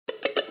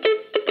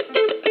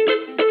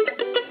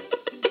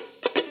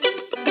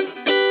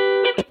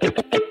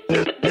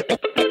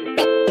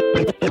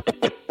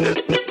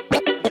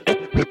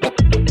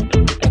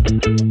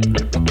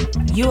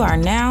You are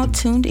now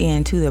tuned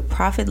in to the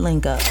Profit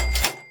Link Up.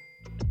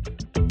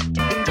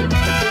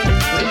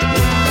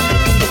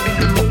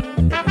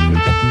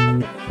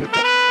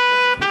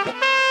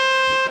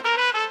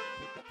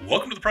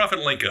 Welcome to the Profit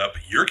Link Up,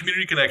 your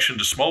community connection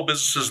to small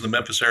businesses in the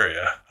Memphis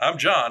area. I'm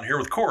John, here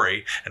with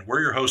Corey, and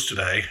we're your hosts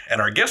today. And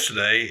our guest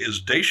today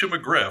is Daisha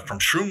McGriff from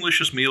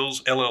Shroomlicious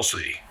Meals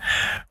LLC.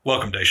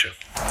 Welcome, Daisha.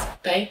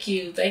 Thank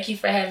you. Thank you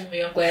for having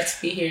me. I'm glad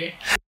to be here.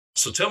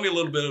 So tell me a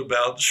little bit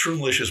about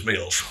Shroomlicious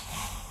Meals.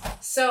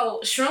 So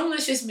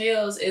Shroomlicious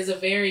Meals is a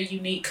very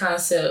unique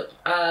concept.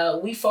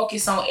 We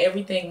focus on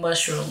everything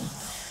mushroom.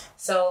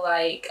 So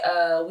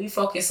we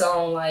focus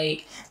on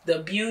the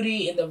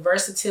beauty and the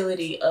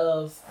versatility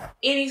of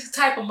any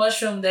type of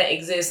mushroom that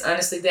exists,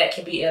 honestly, that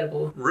can be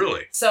edible.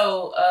 Really?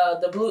 So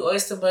the blue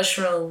oyster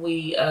mushroom,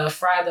 we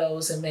fry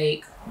those and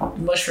make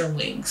mushroom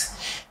wings.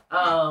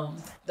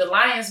 The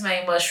lion's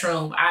mane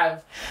mushroom,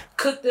 I've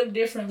cooked them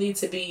differently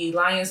to be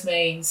lion's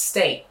mane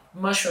steak,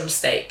 mushroom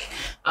steak.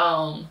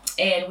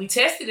 And we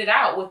tested it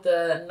out with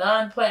the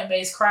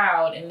non-plant-based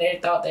crowd, and they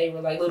thought they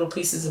were like little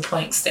pieces of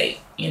plank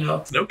steak, you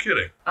know. No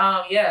kidding.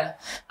 Yeah.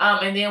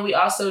 And then we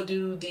also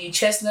do the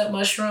chestnut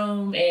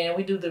mushroom, and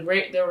we do the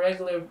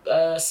regular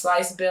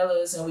sliced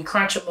bellas, and we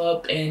crunch them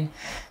up and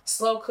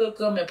slow cook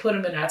them and put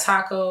them in our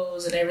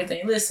tacos and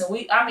everything. Listen,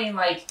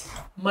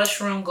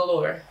 mushroom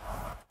galore.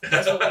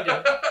 That's what we do.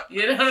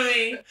 You know what I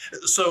mean?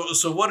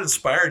 So what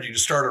inspired you to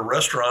start a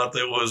restaurant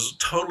that was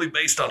totally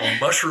based on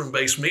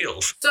mushroom-based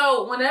meals?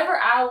 So whenever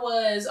I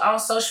was on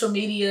social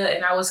media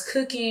and I was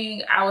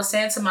cooking, I was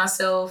saying to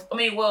myself,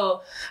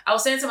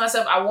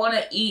 I want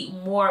to eat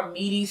more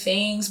meaty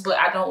things, but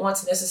I don't want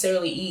to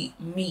necessarily eat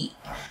meat.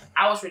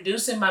 I was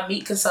reducing my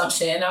meat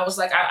consumption, and I was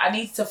like, I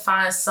need to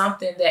find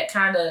something that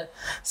kind of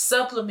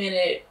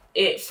supplemented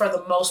it for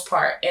the most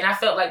part. And I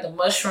felt like the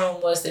mushroom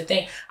was the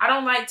thing. I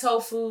don't like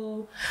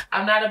tofu.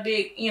 I'm not a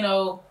big,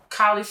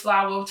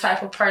 cauliflower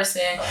type of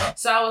person.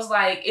 So I was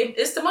like,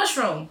 it's the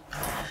mushroom.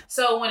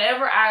 So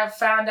whenever I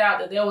found out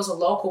that there was a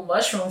local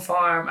mushroom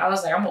farm, I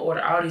was like, I'm going to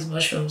order all these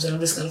mushrooms and I'm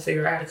just going to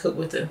figure out how to cook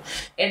with them.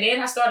 And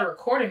then I started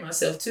recording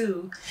myself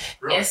too.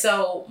 Really? And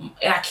so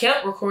I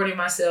kept recording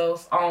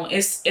myself on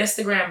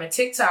Instagram and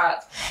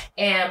TikTok,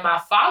 and my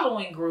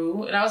following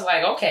grew, and I was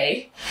like,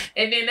 okay.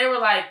 And then they were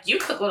like, you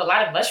cook with a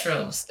lot of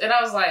mushrooms. And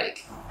I was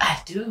like,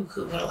 I do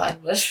cook with a lot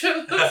of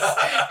mushrooms.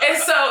 And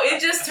so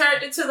it just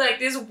turned into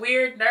this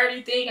weird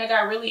nerdy thing. I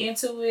got really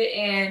into it,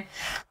 and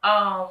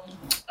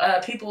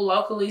people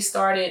locally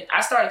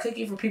I started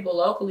cooking for people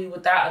locally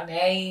without a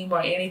name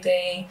or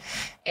anything.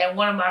 And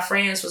one of my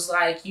friends was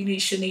like, you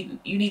need to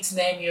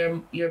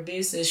name your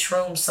business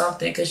Shroom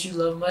something because you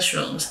love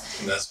mushrooms.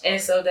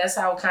 And so that's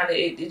how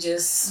it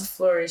just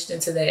flourished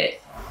into that.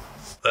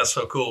 That's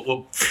so cool.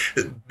 Well,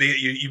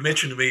 you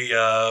mentioned to me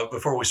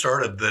before we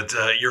started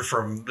that you're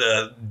from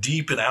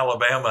deep in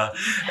Alabama.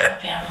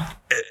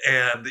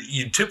 And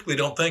you typically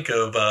don't think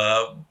of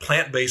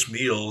plant-based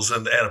meals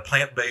and a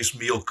plant-based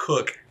meal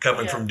cook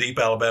coming from deep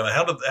Alabama.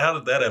 How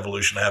did that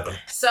evolution happen?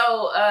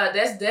 So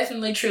that's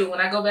definitely true.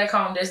 When I go back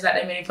home, there's not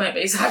that many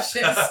plant-based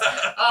options.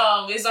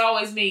 It's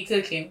always me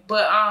cooking.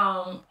 But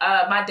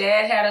my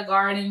dad had a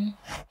garden.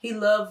 He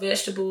loved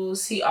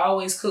vegetables. He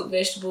always cooked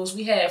vegetables.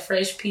 We had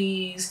fresh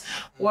peas,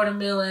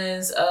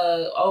 watermelons,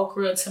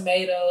 okra,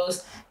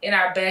 tomatoes in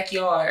our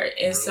backyard.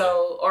 And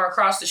or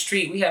across the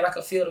street. We had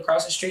a field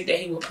across the street that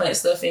he would plant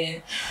stuff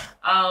in.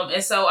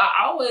 And so I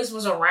always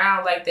was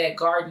around that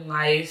garden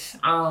life.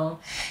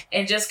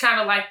 And just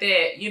kind of that,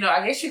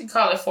 I guess you can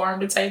call it farm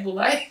to table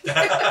life.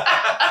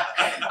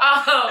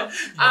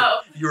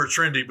 You were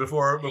trendy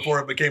before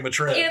it became a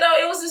trend.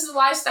 It was just a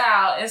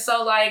lifestyle. And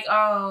so I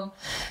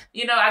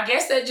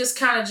guess that just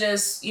kind of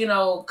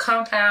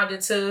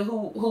compounded to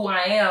who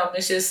I am.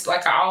 It's just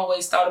I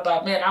always thought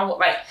about, man,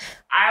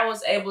 I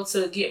was able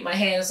to get my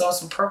hands on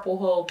some purple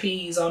hull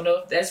peas. I don't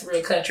know if that's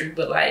real country,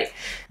 but I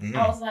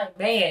was like,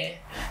 man,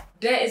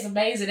 that is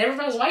amazing.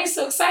 Everybody was, why are you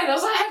so excited? I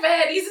was like, I haven't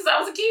had these since I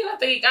was a kid, I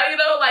think.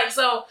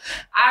 So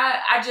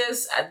I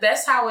just,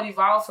 that's how it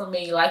evolved for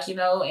me,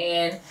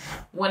 and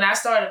when I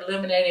started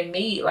eliminating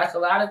meat, a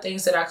lot of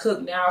things that I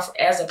cook now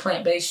as a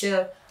plant-based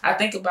chef, I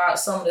think about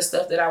some of the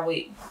stuff that I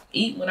would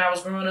eat when I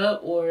was growing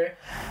up, or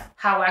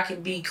how I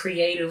can be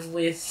creative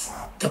with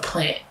the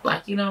plant.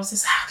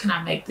 Just how can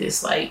I make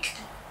this,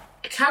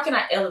 how can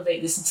I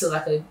elevate this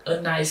into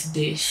a nice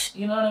dish?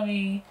 You know what I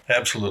mean?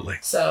 Absolutely.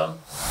 So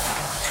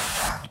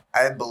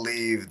I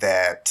believe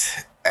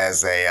that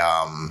as a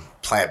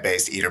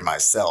plant-based eater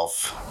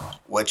myself,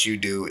 what you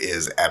do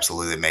is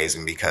absolutely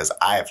amazing, because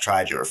I have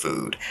tried your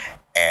food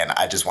and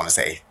I just want to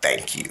say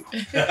thank you.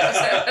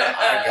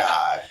 My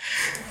God.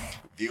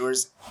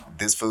 Viewers,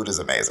 this food is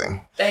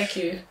amazing. Thank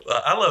you.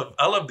 I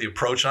love the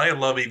approach. And I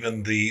love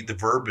even the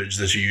verbiage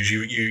that you use.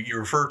 You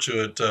refer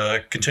to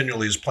it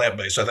continually as plant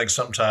based. I think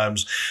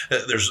sometimes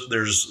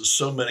there's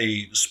so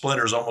many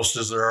splinters, almost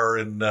as there are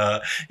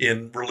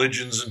in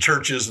religions and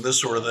churches and this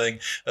sort of thing.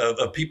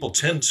 People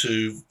tend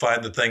to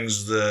find the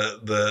things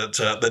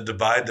that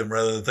divide them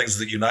rather than things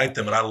that unite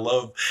them. And I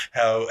love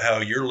how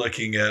you're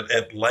looking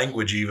at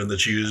language even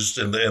that's used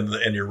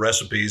in your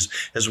recipes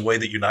as a way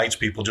that unites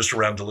people just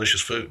around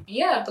delicious food.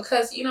 Yeah,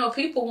 because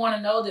people want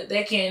to know that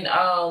they can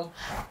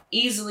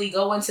easily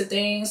go into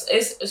things.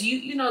 There's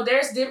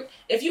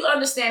if you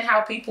understand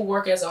how people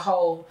work as a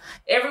whole,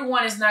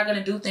 everyone is not going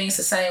to do things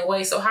the same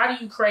way. So how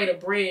do you create a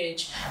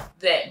bridge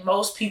that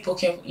most people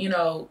can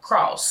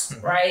cross,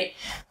 right?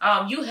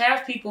 You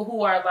have people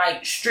who are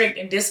like strict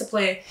and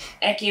disciplined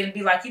and can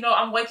be like,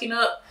 I'm waking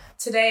up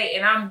today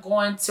and I'm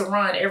going to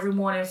run every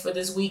morning for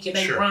this week, and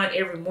they run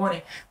every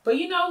morning. But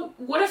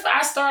what if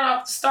I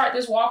start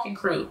this walking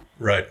crew?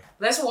 Right.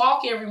 Let's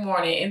walk every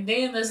morning and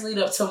then let's lead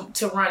up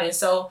to running.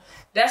 So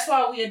that's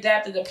why we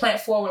adapted the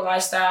plant forward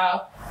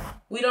lifestyle.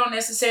 We don't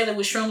necessarily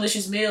with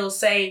Shroomlicious Meals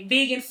say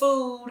vegan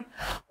food,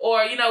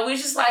 or we're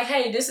just like,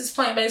 hey, this is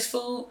plant-based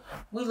food.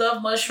 We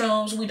love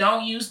mushrooms. We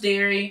don't use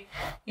dairy.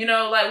 We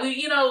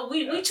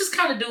just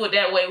kind of do it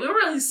that way. We're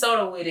really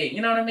soda with it.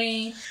 You know what I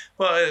mean?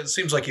 Well, it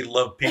seems like you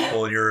love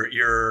people, and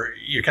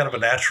you're kind of a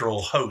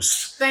natural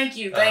host. Thank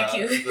you. I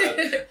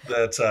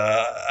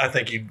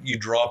think you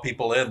draw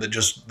people in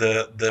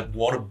that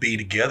want to be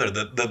together.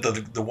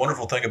 The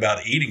wonderful thing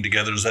about eating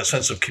together is that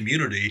sense of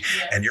community,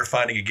 and you're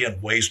finding again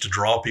ways to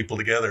draw people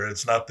together.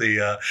 It's not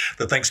the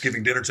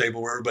Thanksgiving dinner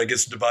table where everybody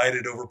gets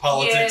divided over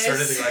politics or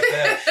anything like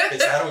that.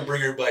 It's how do we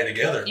bring everybody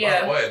together?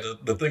 Yeah. By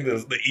the way,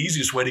 the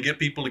easiest way to get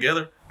people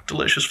together,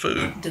 delicious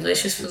food.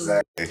 Delicious food.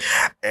 Exactly.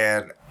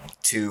 And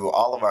to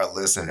all of our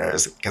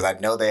listeners, because I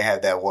know they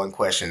have that one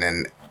question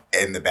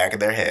in the back of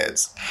their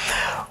heads.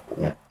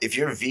 If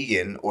you're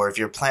vegan or if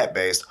you're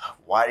plant-based,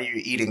 why are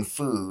you eating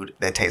food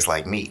that tastes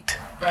like meat?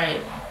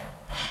 Right.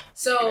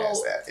 So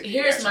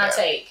here's my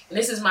take.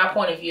 This is my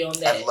point of view on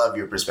that. I love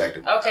your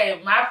perspective. Okay,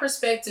 my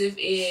perspective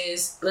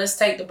is, let's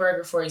take the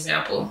burger for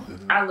example.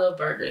 Mm-hmm. I love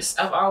burgers.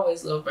 I've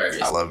always loved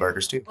burgers. I love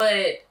burgers too.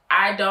 But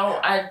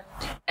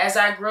as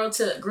I grew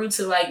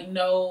to like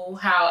know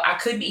how I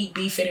couldn't eat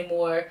beef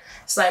anymore,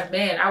 it's like,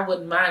 man, I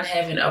wouldn't mind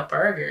having a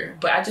burger,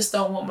 but I just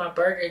don't want my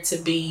burger to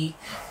be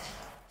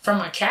from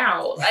a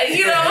cow. Like,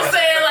 you know what I'm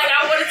saying? Like,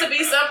 I want it to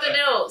be something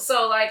else.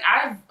 So like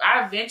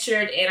I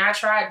ventured and I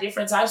tried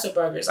different types of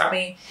burgers. I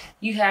mean,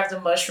 you have the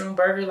mushroom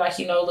burger, like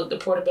the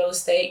portobello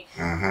steak.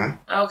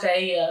 Mm-hmm.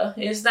 Okay, yeah.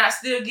 It's not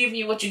still giving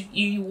you what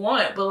you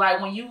want, but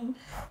like when you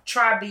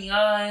try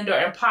Beyond or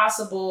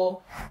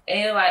Impossible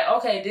and you're like,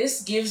 okay,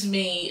 this gives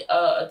me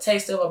a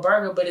taste of a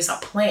burger, but it's a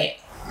plant.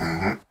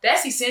 Mm-hmm.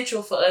 That's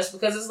essential for us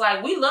because it's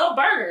like we love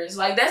burgers.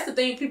 Like that's the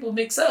thing people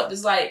mix up.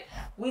 It's like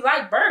we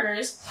like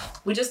burgers,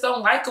 we just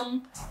don't like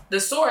them. The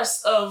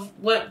source of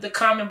what the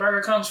common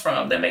burger comes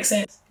from. That makes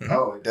sense.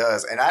 Oh, it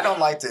does. And I don't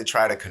like to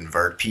try to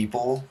convert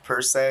people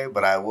per se,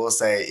 but I will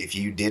say if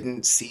you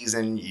didn't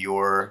season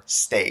your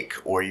steak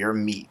or your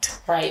meat,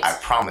 right, I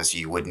promise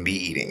you wouldn't be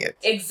eating it.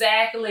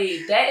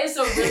 Exactly. That's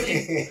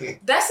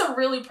a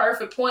really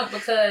perfect point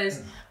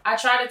because I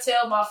try to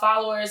tell my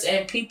followers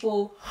and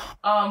people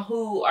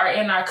who are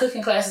in our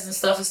cooking classes and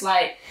stuff, it's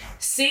like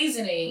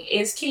seasoning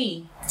is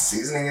key.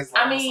 Seasoning is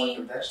like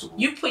a vegetable.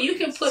 You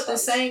can put the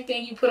same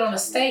thing you put on a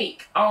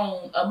steak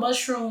on a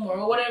mushroom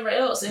or whatever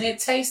else, and it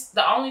tastes.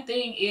 The only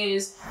thing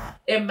is,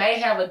 it may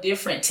have a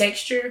different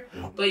texture,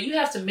 but you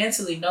have to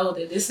mentally know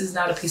that this is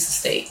not a piece of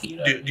steak. You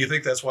know? Do you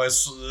think that's why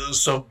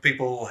some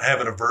people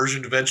have an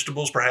aversion to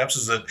vegetables? Perhaps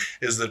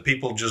is that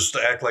people just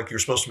act like you're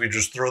supposed to be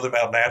just throw them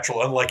out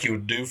natural, unlike you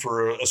would do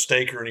for a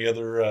steak or any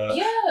other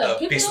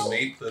piece of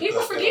meat.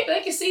 People forget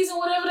they can season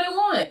whatever they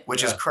want,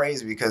 which is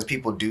crazy because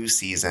people do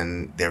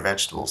season their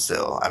vegetables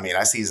still. I mean,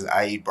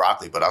 I eat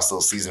broccoli, but I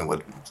still season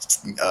with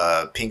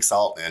pink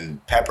salt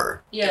and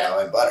pepper,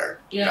 and butter.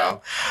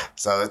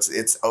 So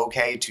it's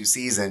okay to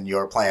season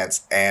your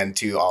plants and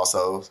to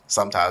also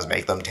sometimes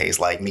make them taste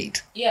like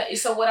meat. Yeah.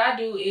 So what I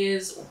do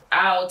is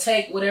I'll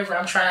take whatever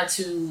I'm trying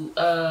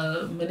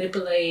to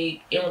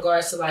manipulate in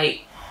regards to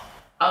like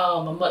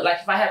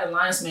if I have a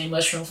lion's mane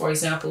mushroom, for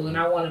example, and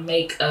I want to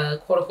make a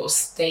quote-unquote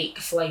steak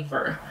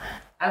flavor,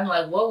 I'm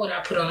like, what would I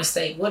put on a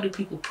steak? What do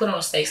people put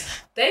on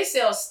steaks? They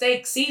sell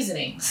steak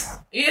seasonings.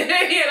 You know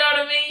what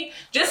I mean?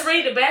 Just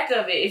read the back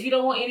of it. If you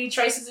don't want any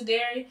traces of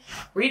dairy,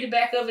 read the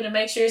back of it and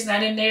make sure it's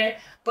not in there.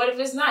 But if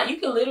it's not, you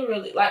can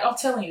literally, like I'm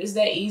telling you, it's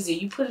that easy.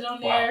 You put it on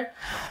there,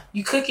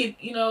 you cook it,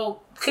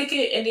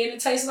 and then it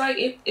tastes like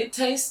it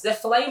tastes, the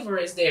flavor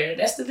is there.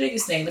 That's the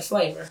biggest thing, the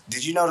flavor.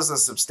 Did you notice a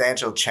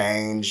substantial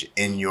change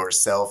in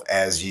yourself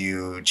as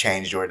you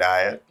changed your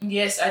diet?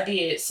 Yes, I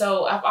did.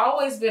 So I've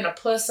always been a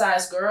plus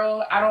size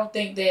girl. I don't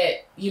think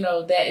that,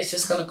 that is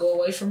just going to go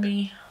away from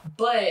me.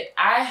 But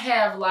I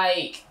have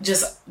like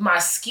just my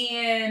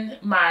skin,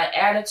 my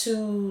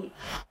attitude,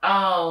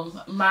 I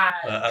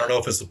don't know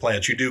if it's the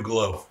plants. You do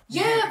glow.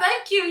 Yeah,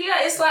 thank you. Yeah,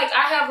 it's like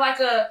I have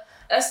like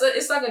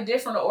it's like a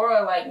different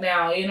aura like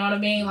now, you know what I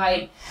mean?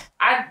 Like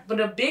but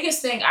the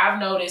biggest thing I've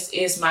noticed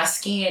is my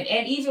skin,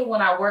 and even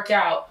when I work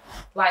out,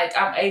 like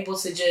I'm able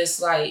to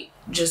just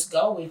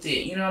go with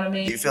it, you know what I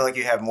mean? Do you feel like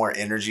you have more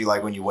energy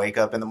like when you wake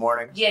up in the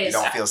morning? Yes. You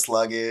don't feel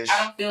sluggish?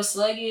 I don't feel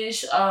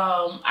sluggish.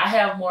 I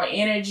have more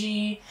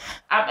energy.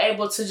 I'm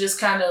able to just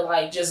kind of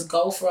like just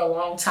go for a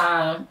long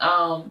time.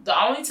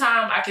 The only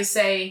time I can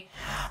say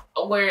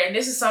and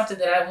this is something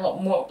that I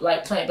want more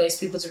like plant-based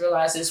people to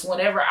realize, is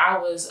whenever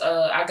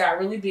I got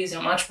really busy,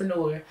 I'm an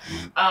entrepreneur,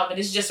 and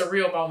it's just a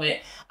real moment.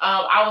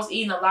 I was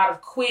eating a lot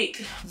of quick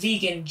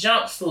vegan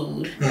junk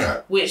food,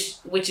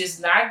 which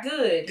is not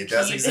good. It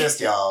does exist,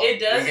 y'all. It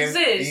does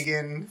exist.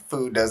 Vegan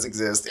food does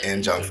exist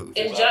in junk food.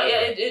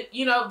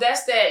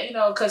 That's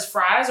that, because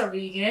fries are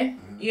vegan,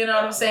 you know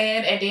what I'm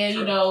saying? And then,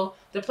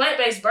 the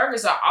plant-based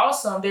burgers are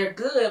awesome. They're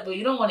good, but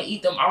you don't want to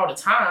eat them all the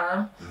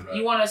time. Right.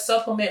 You want to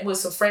supplement with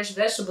some fresh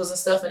vegetables and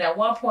stuff. And at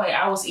one point,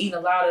 I was eating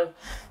a lot of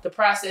the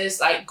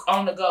processed, like,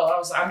 on the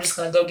go. I'm just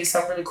going to go get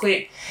something really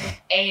quick.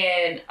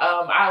 And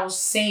I was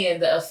seeing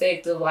the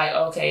effect of, like,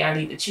 okay, I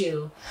need to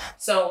chill.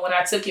 So when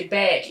I took it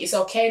back, it's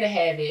okay to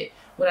have it.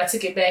 When I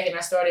took it back and I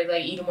started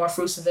like eating more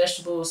fruits and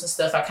vegetables and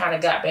stuff, I kind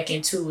of got back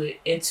into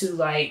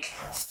like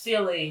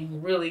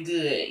feeling really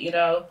good,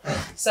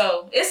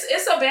 So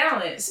it's a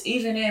balance,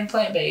 even in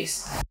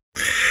plant-based.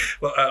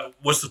 Well,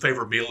 what's the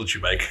favorite meal that you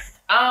make?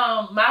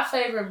 My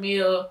favorite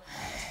meal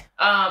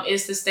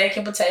is the steak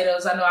and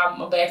potatoes. I know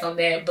I'm back on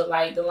that, but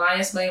like the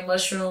lion's mane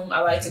mushroom, I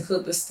like to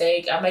cook the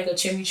steak. I make a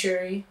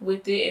chimichurri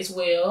with it as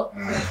well.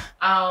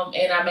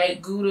 And I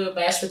make Gouda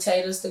mashed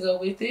potatoes to go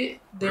with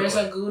it. There's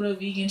a Gouda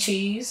vegan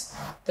cheese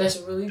that's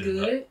really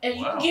good. And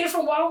you can get it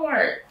from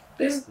Walmart.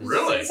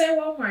 Really? It's at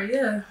Walmart,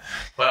 yeah.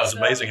 Wow, it's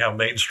amazing how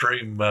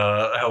mainstream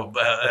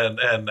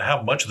and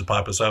how much of the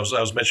pop is. I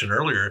was mentioning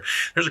earlier,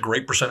 there's a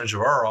great percentage of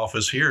our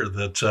office here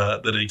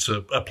that eats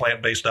a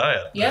plant-based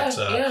diet.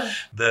 Yeah,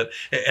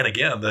 And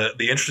again, the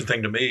interesting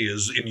thing to me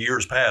is in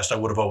years past I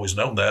would have always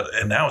known that,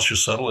 and now it's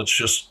just subtle. It's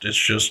just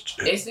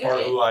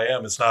part of who I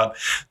am. It's not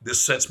this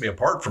sets me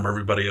apart from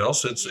everybody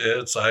else. I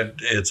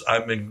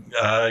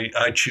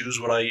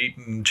choose what I eat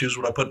and choose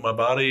what I put in my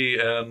body,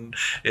 and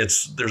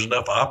there's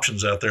enough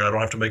options out there. I don't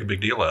have to make a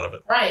big deal out of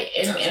it. Right.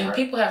 And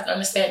people have to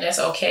understand that's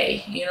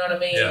okay. You know what I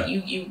mean? Yeah.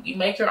 You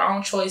make your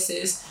own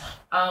choices.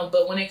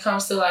 But when it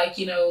comes to like,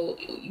 you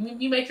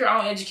make your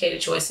own educated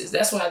choices.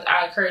 That's what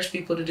I encourage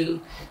people to do.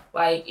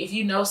 Like if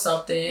you know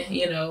something,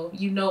 you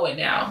know it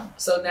now.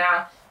 So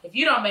now if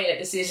you don't make that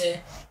decision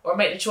or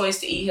make the choice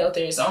to eat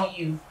healthier, it's on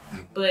you.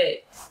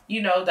 But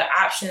the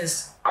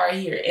options are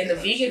here. And the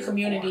vegan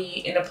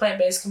community and the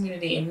plant-based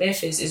community in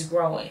Memphis is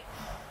growing.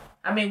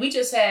 I mean, we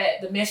just had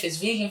the Memphis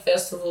Vegan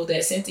Festival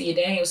that Cynthia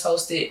Daniels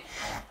hosted.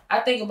 I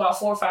think about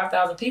 4,000 or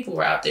 5,000 people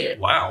were out there.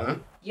 Wow.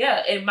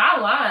 Yeah, and my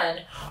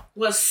line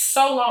was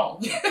so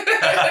long. And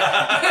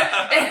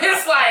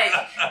it's like,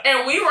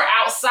 and we were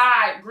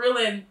outside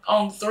grilling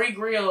on 3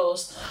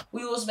 grills.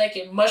 We was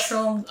making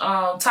mushroom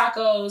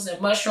tacos and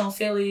mushroom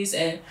Phillies,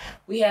 and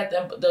we had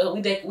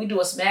we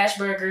do a smash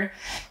burger.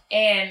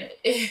 And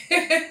the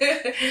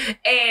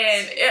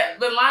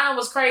line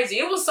was crazy.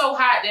 It was so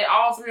hot that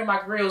all 3 of my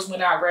grills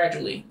went out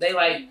gradually. They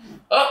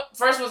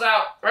first was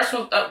out,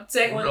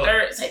 second one,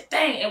 third. Say,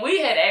 dang. And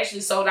we had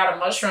actually sold out of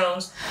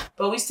mushrooms,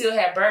 but we still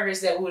had burgers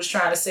that we was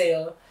trying to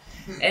sell.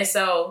 And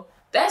so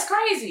that's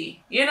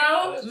crazy,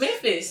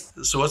 Memphis.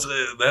 So what's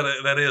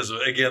that is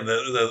again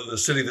the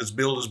city that's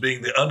billed as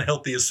being the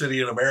unhealthiest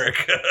city in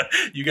America.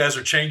 You guys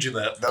are changing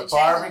that. The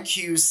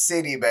barbecue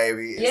city,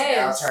 baby, is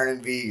now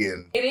turning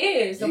vegan. It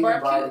is. The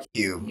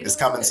barbecue is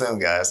coming soon,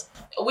 guys.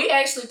 We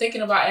actually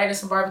thinking about adding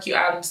some barbecue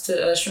items to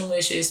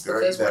Shroomlicious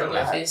because we're in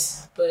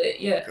Memphis. But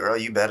yeah. Girl,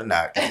 you better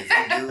not. If you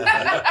do,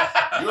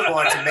 you're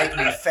going to make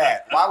me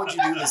fat. Why would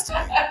you do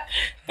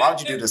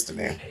this to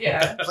me?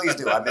 Yeah. Please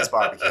do. I miss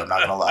barbecue. I'm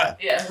not gonna lie.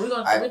 Yeah,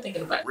 we're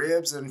thinking about it.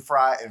 Ribs and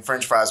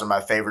French fries are my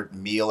favorite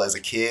meal as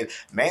a kid.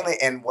 Mainly,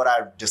 and what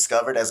I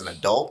discovered as an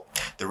adult,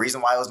 the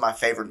reason why it was my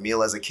favorite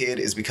meal as a kid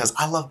is because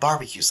I love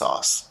barbecue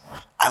sauce.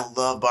 I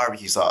love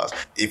barbecue sauce.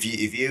 If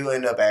you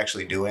end up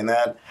actually doing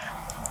that,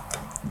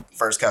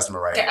 first customer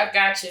right here. I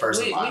got you.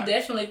 We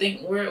definitely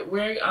think we're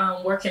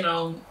working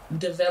on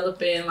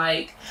developing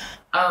like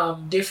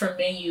different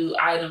menu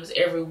items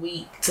every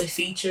week to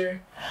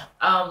feature.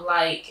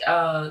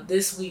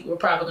 This week we're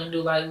probably gonna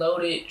do like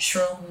loaded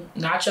shroom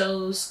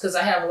nachos because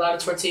I have a lot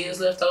of tortillas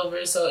left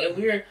over. So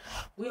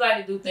we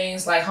like to do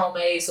things like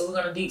homemade. So we're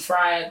gonna deep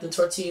fry the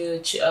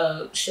tortilla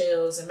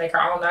shells and make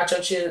our own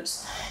nacho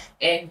chips.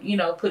 And,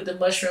 put the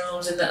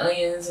mushrooms and the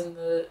onions and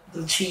the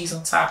cheese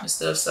on top and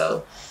stuff.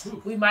 So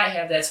we might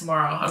have that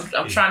tomorrow.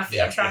 I'm trying to pull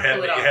it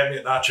off. You had me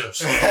at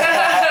nachos.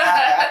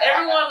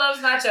 Everyone loves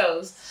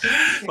nachos.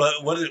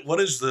 But what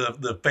is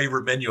the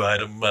favorite menu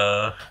item?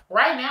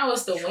 Right now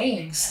it's the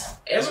wings.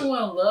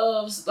 Everyone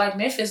loves, like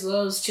Memphis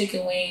loves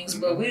chicken wings,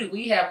 but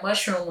we have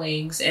mushroom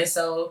wings, and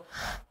so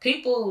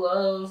people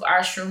love our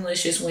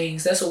Shroomlicious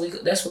wings. That's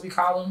what we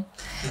call them.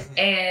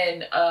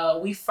 And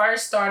we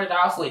first started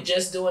off with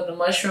just doing the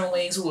mushroom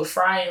wings. We would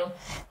fry them,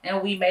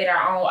 and we made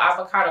our own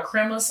avocado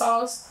crema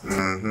sauce.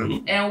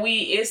 And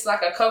it's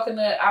like a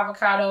coconut,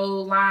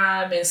 avocado,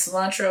 lime, and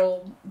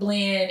cilantro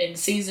blend and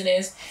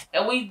seasonings,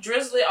 and we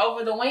drizzle it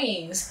over the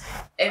wings.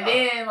 And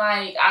then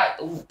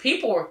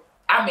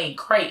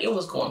it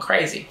was going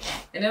crazy.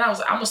 And then I'm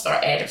gonna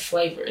start adding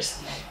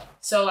flavors.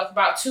 So like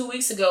about 2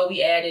 weeks ago,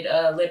 we added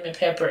lemon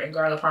pepper and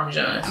garlic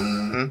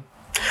parmesan.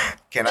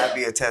 Can I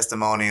be a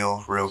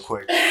testimonial real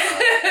quick?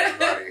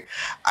 Everybody,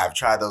 I've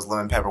tried those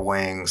lemon pepper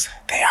wings.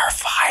 They are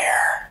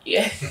fire.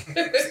 Yeah. Good,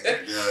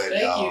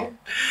 Thank y'all. you.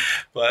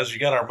 Well, as you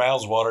got our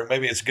mouths watering,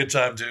 maybe it's a good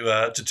time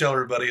to tell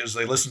everybody as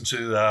they listen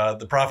to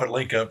the Profit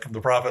Link up from the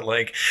Profit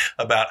Link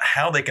about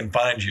how they can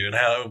find you and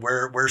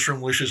where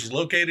Shroomlicious is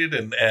located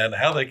and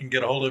how they can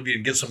get a hold of you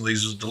and get some of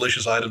these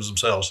delicious items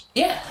themselves.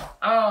 Yeah.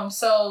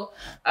 So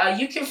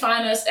you can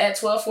find us at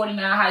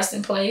 1249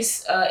 Heiston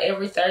Place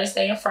every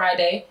Thursday and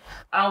Friday.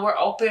 We're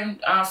open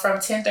from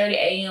 10:30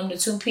 a.m. to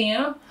 2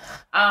 p.m.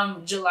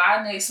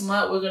 July next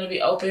month, we're going to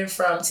be open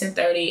from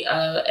 10:30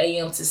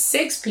 a.m. to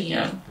 6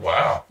 p.m.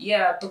 Wow.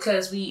 Yeah,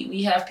 because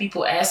we have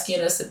people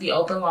asking us to be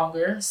open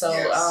longer. So,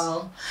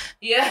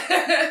 Yes.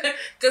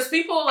 because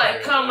people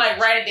come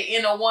right at the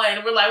end of one.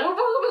 And we're like, we're going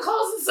to be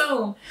closing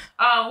soon.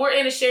 We're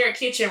in a shared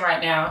kitchen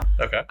right now.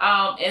 Okay.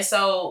 And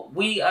so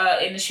we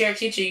in the shared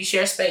kitchen, you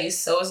share space.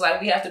 So it's like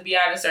we have to be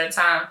out at a certain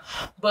time.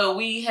 But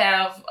we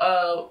have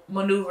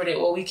maneuvered it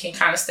where we can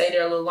kind of stay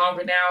there a little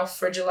longer now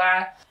for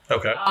July.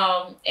 Okay.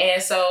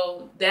 And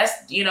so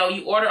that's, you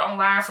order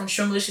online from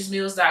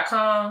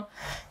shroomliciousmeals.com.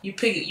 You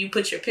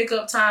put your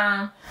pickup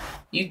time.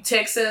 You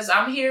text us,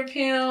 I'm here,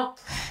 pimp.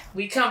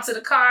 We come to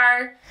the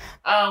car.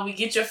 We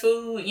get your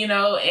food,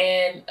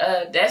 and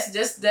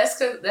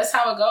that's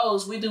how it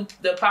goes. We do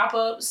the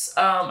pop-ups.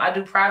 I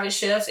do private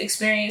chef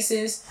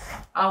experiences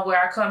where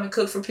I come and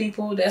cook for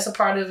people. That's a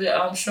part of it,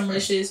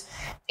 Shroomlicious.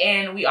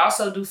 And we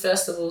also do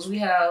festivals. We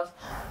have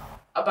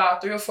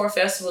about 3 or 4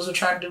 festivals we're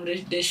trying to do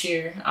this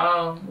year.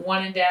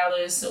 One in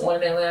Dallas,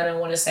 one in Atlanta, and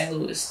one in St.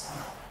 Louis.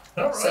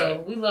 All right.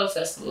 So we love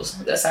festivals.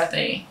 That's our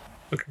thing.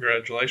 Well,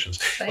 congratulations.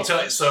 Thank I'll tell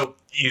you. you, so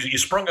you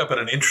sprung up at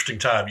an interesting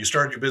time. You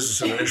started your business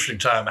at an interesting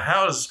time.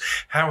 How is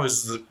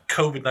the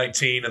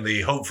COVID-19 and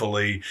the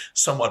hopefully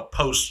somewhat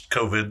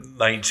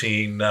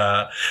post-COVID-19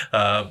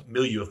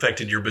 milieu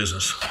affected your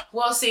business?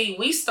 Well, see,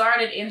 we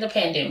started in the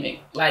pandemic,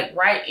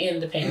 right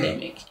in the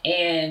pandemic.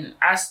 And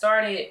I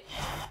started...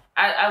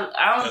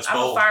 I'm a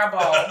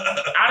fireball.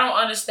 I don't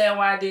understand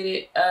why I did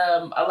it.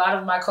 A lot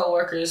of my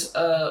coworkers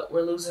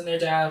were losing their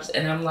jobs,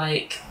 and I'm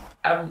like,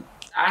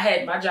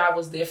 my job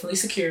was definitely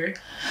secure,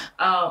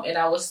 and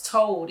I was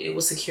told it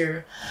was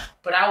secure,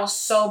 but I was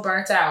so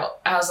burnt out.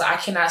 I was like, I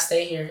cannot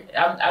stay here.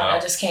 I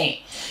just can't.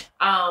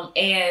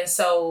 And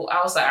so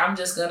I was like, I'm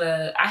just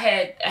gonna. I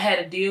had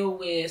a deal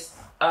with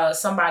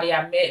somebody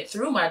I met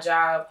through my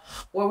job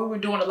where we were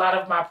doing a lot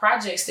of my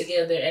projects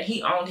together, and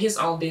he owned his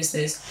own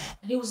business,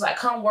 and he was like,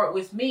 come work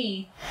with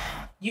me.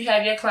 You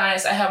have your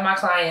clients, I have my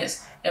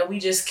clients, and we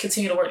just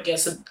continue to work together.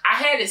 So I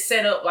had it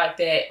set up like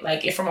that,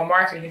 from a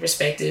marketing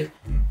perspective,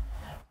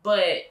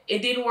 but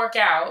it didn't work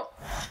out.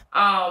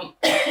 And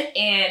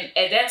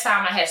at that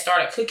time I had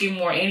started cooking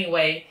more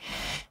anyway.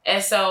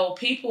 And so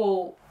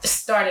people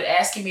started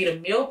asking me to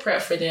meal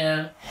prep for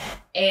them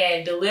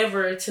and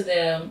deliver to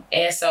them.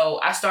 And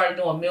so I started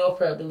doing meal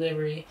prep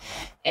delivery.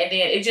 And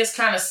then it just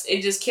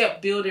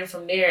kept building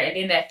from there. And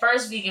then that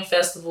first vegan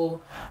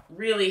festival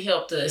really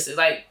helped us.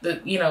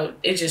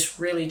 It just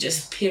really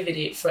just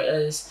pivoted for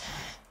us.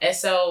 And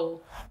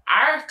so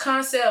our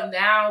concept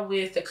now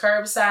with the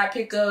curbside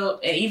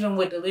pickup and even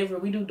with delivery,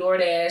 we do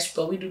DoorDash,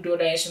 but we do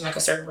DoorDash in a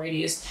certain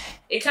radius.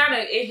 It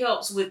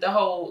helps with the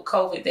whole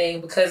COVID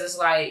thing because it's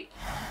like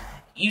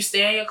you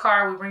stay in your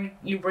car,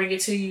 you bring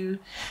it to you,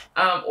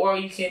 or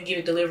you can get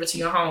it delivered to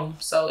your home.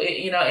 So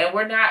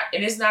and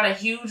it's not a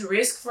huge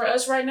risk for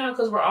us right now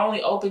because we're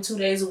only open 2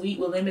 days a week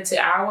with limited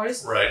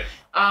hours. Right.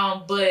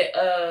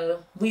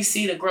 But we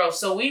see the growth.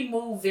 So we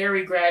move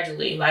very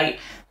gradually.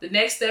 The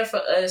next step for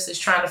us is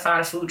trying to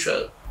find a food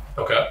truck.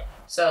 Okay.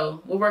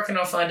 So we're working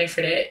on funding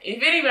for that.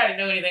 If anybody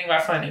know anything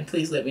about funding,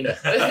 please let me know.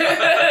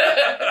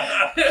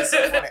 That's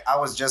so funny. I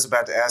was just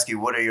about to ask you,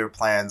 what are your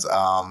plans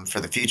for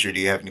the future? Do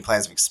you have any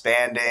plans of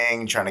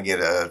expanding, trying to get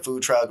a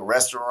food truck, a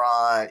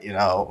restaurant,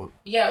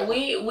 Yeah,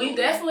 we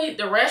definitely,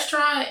 the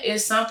restaurant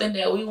is something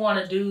that we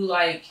want to do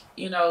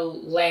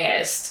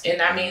last.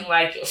 And I mean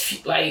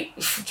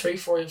 3,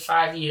 4,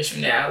 5 years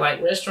from now.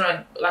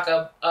 Restaurant,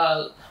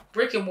 a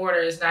brick and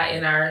mortar is not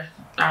in our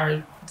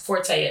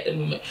forte at the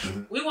moment.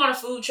 We want a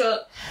food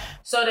truck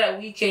so that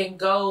we can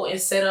go and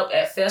set up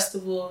at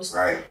festivals.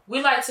 Right.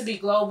 We like to be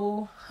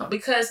global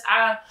because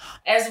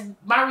as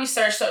my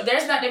research, so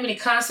there's not that many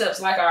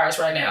concepts like ours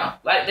right now.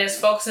 Like there's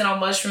focusing on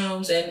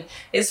mushrooms and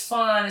it's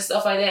fun and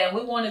stuff like that. And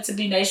we want it to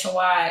be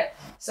nationwide.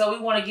 So we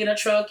want to get a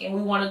truck and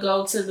we want to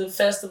go to the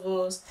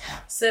festivals,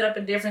 set up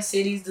in different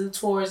cities, do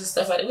tours and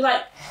stuff like that. We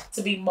like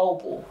to be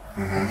mobile.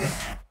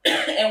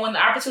 And when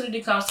the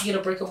opportunity comes to get a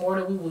brick and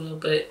mortar, we will.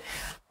 But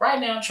right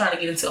now I'm trying to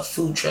get into a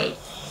food truck.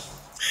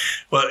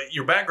 Well,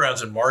 your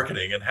background's in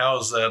marketing, and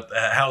how's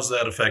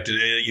that affected?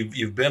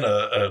 You've been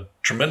a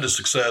tremendous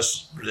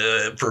success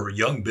for a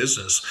young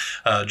business,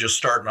 just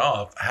starting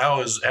off.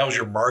 How's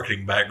your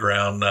marketing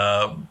background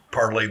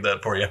parlayed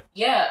that for you?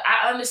 Yeah,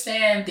 I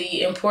understand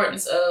the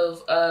importance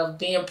of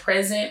being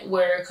present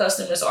where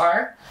customers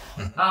are.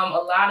 A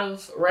lot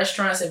of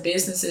restaurants and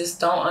businesses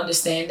don't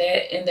understand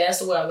that, and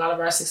that's where a lot of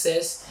our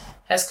success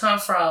has come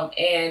from.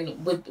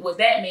 And what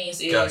that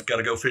means is got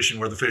to go fishing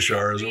where the fish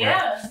are as well.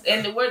 Yeah,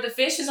 and where the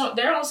fish is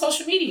they're on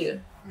social media.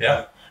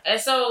 Yeah. And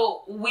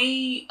so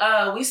we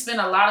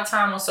spend a lot of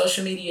time on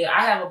social media.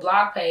 I have a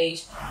blog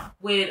page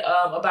with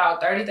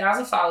about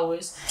 30,000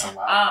 followers. Oh,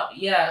 wow.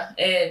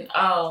 And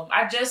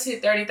I just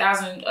hit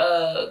 30,000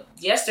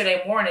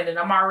 yesterday morning, and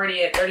I'm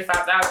already at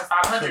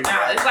 35,500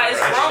 now. It's like it's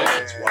growing.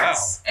 Wow.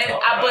 And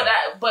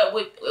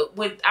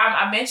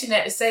I mentioned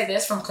that to say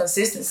that's from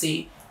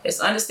consistency. It's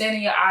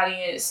understanding your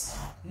audience,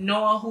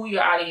 knowing who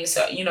your audience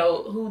are,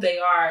 who they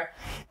are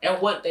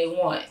and what they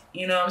want.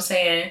 You know what I'm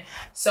saying?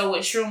 So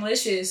with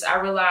Shroomlicious,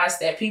 I realized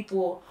that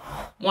people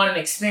want an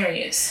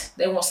experience.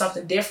 They want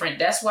something different.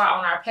 That's why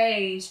on our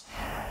page,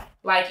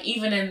 like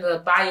even in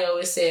the bio,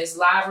 it says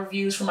live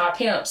reviews from our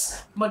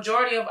pimps.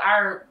 Majority of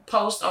our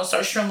posts on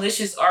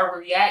Shroomlicious are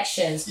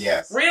reactions.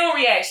 Yes. Real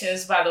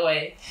reactions, by the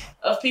way,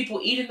 of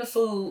people eating the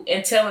food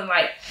and telling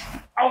like,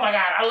 oh my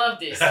God, I love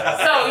this.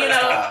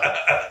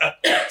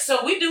 So,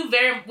 so we do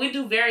very,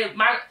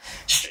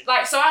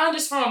 so I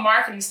understand from a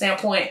marketing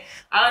standpoint,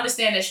 I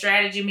understand that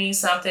strategy means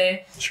something.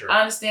 Sure. I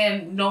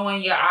understand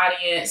knowing your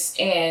audience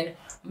and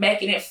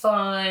making it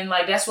fun.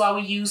 Like that's why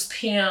we use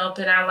pimp,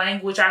 and our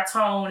language, our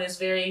tone is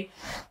very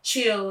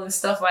chill and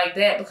stuff like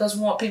that, because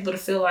we want people to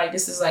feel like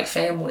this is like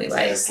family.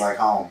 Like it's like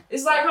home.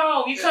 It's like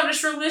home. You come to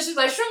Shroomlicious,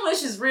 like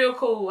Shroomlicious is real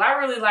cool. I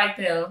really like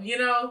them,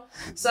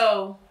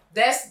 So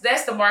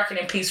that's the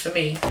marketing piece for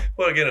me.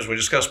 Well, again, as we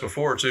discussed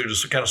before, too,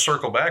 just to kind of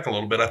circle back a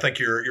little bit, I think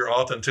your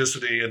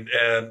authenticity and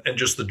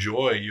just the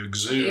joy you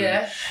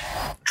exude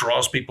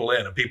draws people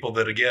in, and people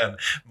that again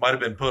might have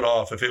been put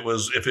off if it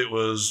was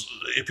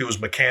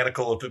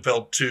mechanical, if it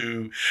felt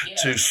too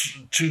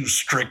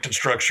strict and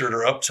structured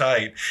or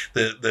uptight,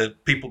 that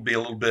people would be a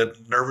little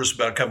bit nervous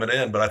about coming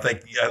in. But I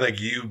think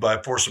you,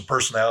 by force of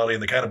personality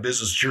and the kind of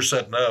business that you're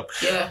setting up,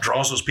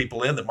 draws those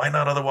people in that might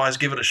not otherwise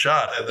give it a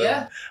shot, and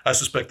then I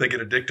suspect they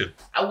get addicted.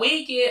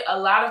 We get a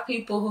lot of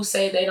people who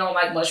say they don't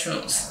like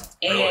mushrooms,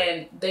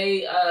 and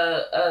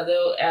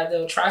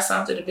they'll try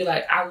something to be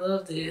like, I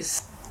love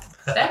this.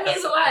 That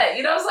means a lot.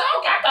 It's like,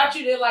 okay, I thought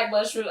you didn't like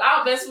mushrooms.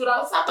 I'll mess with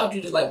us. I thought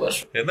you didn't like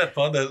mushrooms. Isn't that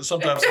fun? That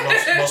sometimes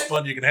the most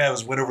fun you can have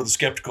is win over the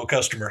skeptical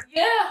customer.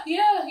 Yeah,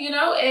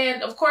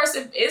 and of course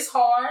it's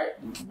hard.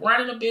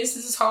 Running a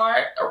business is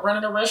hard.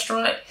 Running a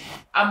restaurant,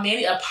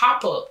 a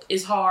pop-up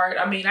is hard.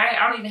 I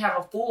don't even have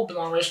a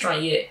full-blown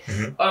restaurant yet.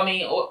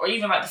 Or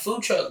even like the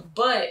food truck.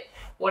 But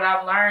what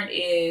I've learned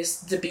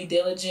is to be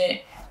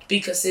diligent, be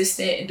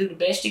consistent, and do the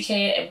best you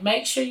can, and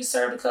make sure you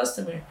serve the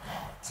customer.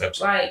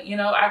 Absolutely. Like,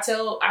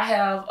 I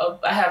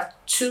have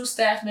 2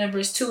 staff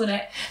members, two and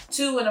a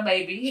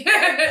maybe. So,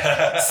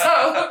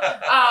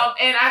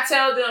 and I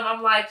tell them,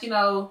 I'm like, we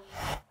want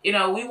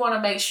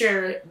to make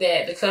sure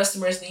that the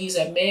customer's needs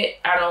are met.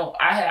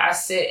 I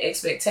set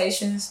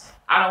expectations.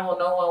 I don't want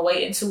no one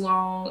waiting too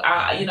long.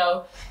 And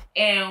I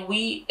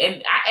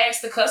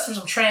ask the customers,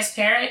 I'm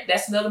transparent.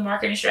 That's another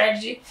marketing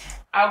strategy.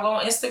 I'll go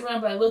on Instagram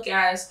and be like, look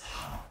guys,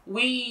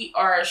 we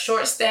are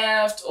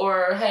short-staffed,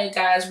 or hey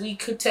guys, we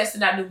could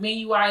testing out new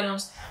menu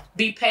items.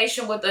 Be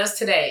patient with us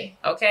today,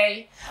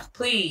 okay?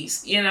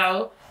 Please,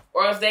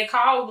 Or if they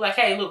call, like,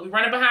 hey, look, we're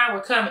running behind,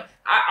 we're coming.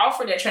 I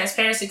offer that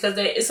transparency because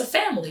it's a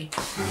family.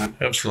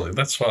 Absolutely,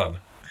 that's fun.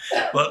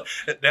 Well,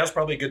 now's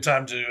probably a good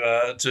time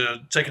to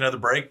take another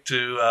break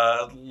to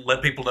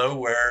let people know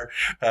where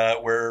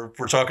we're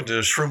talking to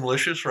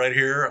Shroomlicious right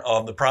here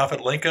on the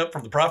Profit Link Up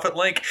from the Profit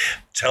Link.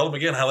 Tell them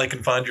again how they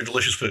can find your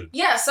delicious food.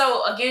 Yeah,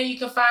 so again, you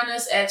can find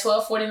us at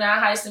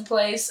 1249 Heiston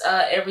Place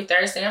every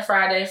Thursday and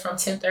Friday from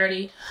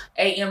 10:30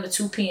 a.m. to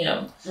 2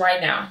 p.m. right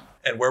now.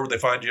 And where would they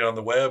find you on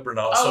the web or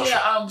not? Social?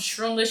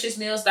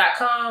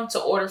 Shroomliciousmeals.com to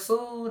order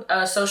food.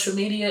 Social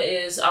media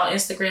is on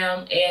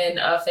Instagram and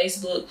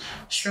Facebook,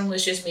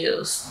 Shroomlicious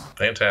Meals.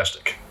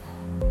 Fantastic.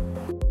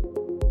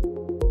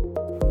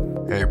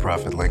 Hey,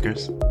 Profit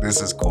Linkers.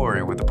 This is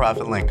Corey with the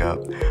Profit Link Up.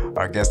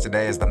 Our guest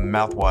today is the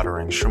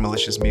mouth-watering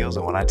Shroomlicious Meals,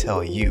 and when I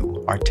tell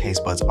you, our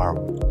taste buds are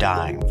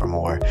dying for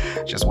more.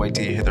 Just wait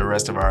till you hear the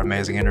rest of our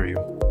amazing interview.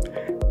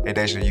 Hey,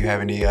 Daisha, you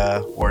have any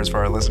words for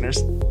our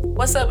listeners?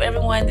 What's up,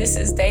 everyone? This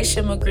is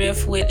Daisha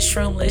McGriff with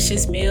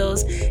Shroomlicious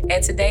Meals,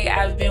 and today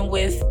I've been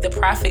with the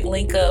Profit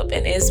Link Up,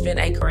 and it's been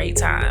a great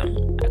time.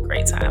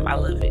 I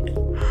love it.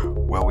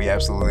 Well, we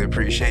absolutely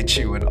appreciate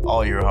you and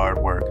all your hard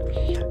work.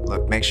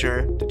 Look, make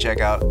sure to check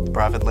out the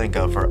Profit Link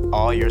Up for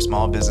all your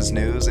small business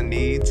news and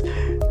needs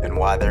and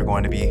why they're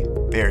going to be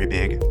very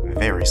big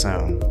very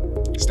soon.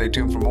 Stay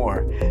tuned for more,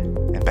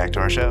 and back to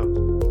our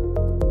show.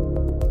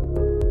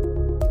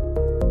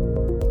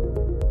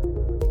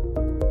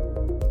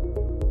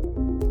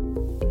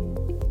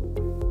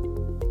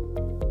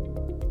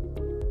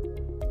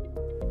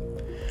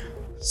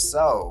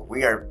 So,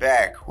 we are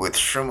back with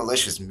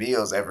Shroomlicious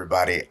Meals,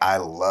 everybody. I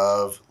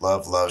love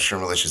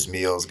Shroomlicious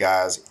Meals,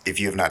 guys. If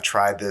you have not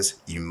tried this,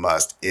 you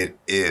must. It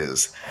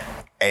is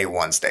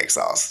A1 steak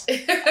sauce.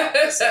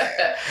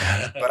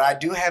 But I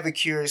do have a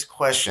curious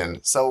question.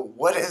 So,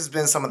 what has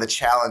been some of the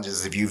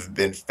challenges that you've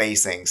been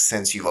facing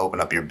since you've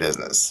opened up your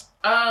business?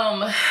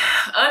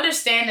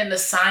 Understanding the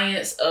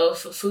science of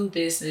food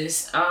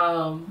business.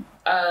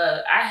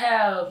 I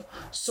have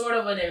sort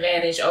of an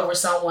advantage over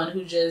someone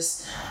who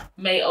just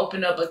may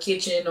open up a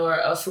kitchen or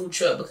a food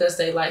truck because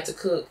they like to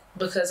cook.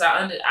 Because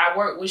I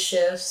work with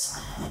chefs.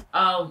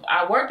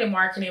 I worked in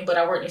marketing, but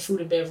I worked in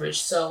food and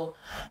beverage. So,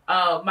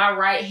 my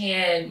right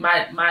hand,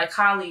 my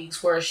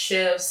colleagues were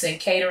chefs and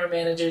catering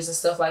managers and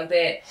stuff like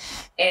that.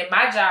 And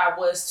my job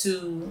was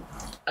to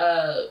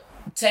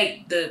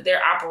take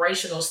their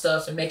operational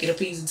stuff and make it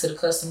appeasing to the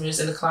customers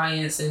and the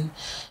clients, and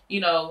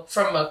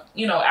from a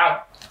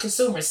our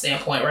consumer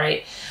standpoint,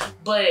 right?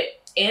 But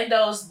in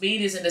those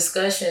meetings and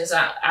discussions,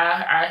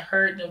 I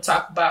heard them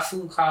talk about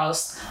food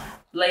costs,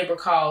 labor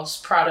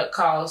costs, product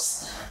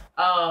costs,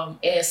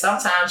 and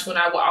sometimes when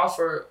I would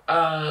offer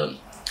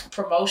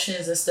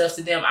promotions and stuff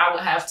to them, I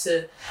would have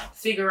to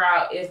figure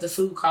out if the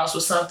food cost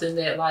was something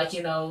that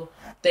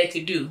they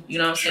could do. You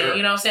know what I'm saying? Sure.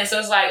 You know what I'm saying? So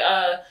it's like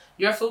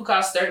your food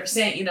costs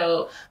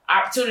 30%,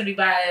 opportunity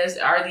buys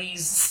are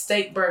these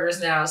steak burgers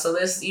now. So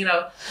let's,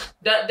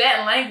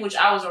 that language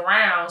I was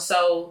around.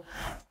 So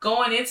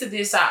going into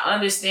this, I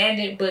understand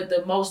it, but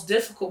the most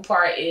difficult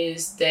part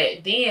is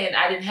that then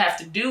I didn't have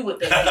to do what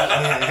they did.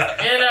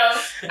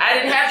 I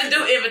didn't have to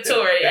do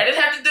inventory. I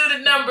didn't have to do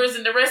the numbers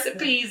and the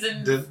recipes.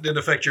 And didn't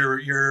affect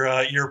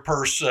your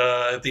purse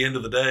at the end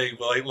of the day,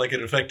 like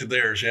it affected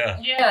theirs, yeah.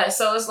 Yeah,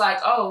 so it's like,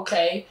 oh,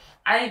 okay,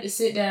 I need to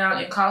sit down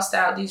and cost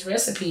out these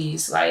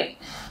recipes, and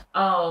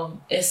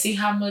see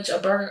how much a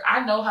burger.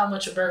 I know how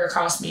much a burger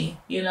costs me,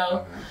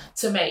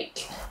 to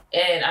make,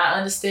 and I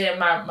understand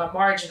my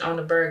margin on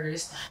the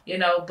burgers,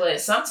 But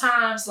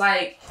sometimes,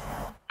 I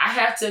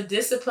have to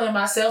discipline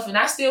myself, and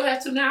I still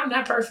have to now. I'm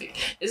not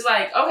perfect. It's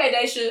like, okay,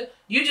 Daisha,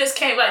 you just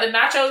came, the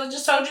nachos I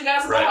just told you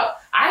guys about. Right.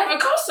 I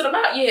haven't costed them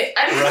out yet.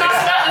 I didn't cost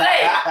them out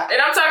today,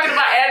 and I'm talking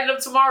about adding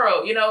them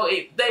tomorrow.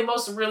 They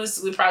most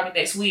realistically probably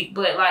next week,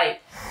 but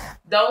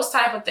those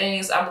type of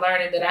things I'm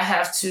learning that I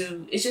have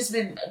to, it's just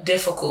been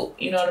difficult,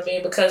 you know what I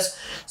mean? Because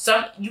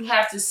you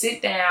have to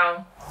sit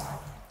down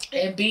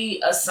and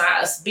be a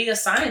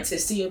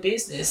scientist to your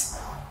business.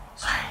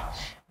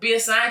 Be a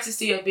scientist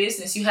to your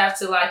business. You have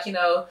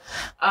to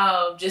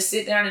just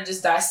sit down and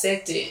just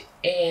dissect it.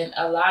 And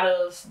a lot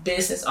of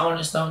business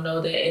owners don't know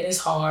that, and it's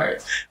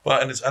hard.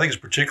 Well, and I think it's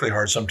particularly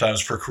hard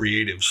sometimes for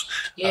creatives.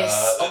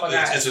 Yes. Oh my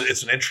God.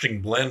 It's an interesting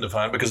blend to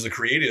find, because the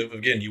creative,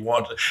 again, you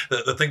want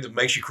the thing that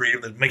makes you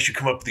creative, that makes you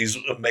come up with these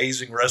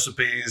amazing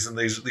recipes and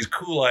these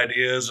cool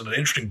ideas and an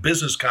interesting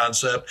business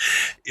concept,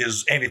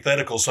 is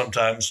antithetical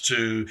sometimes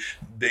to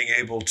being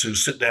able to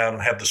sit down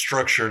and have the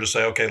structure to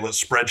say, okay,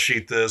 let's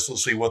spreadsheet this.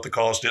 Let's see what the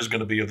cost is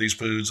going to be of these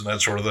foods and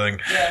that sort of thing.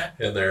 Yeah.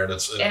 In there,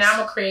 and I'm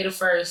a creative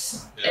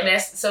first, yeah.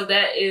 And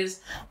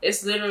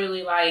it's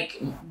literally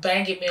like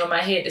banging me on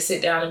my head to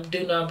sit down and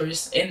do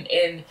numbers and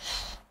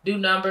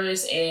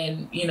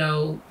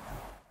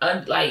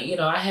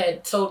I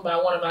had told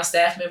one of my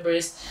staff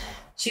members,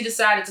 she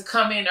decided to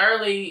come in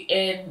early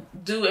and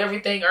do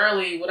everything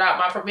early without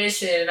my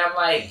permission, and I'm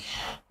like,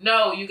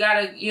 no, you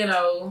gotta,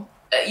 I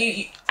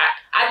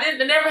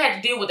never had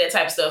to deal with that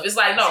type of stuff. It's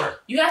like, no, sure.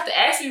 You have to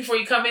ask me before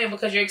you come in,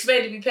 because you're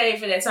expected to be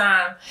paid for that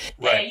time.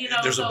 Right. And,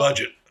 there's a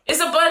budget. It's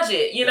a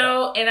budget,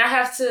 and I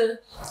have to,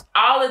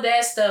 all of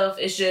that stuff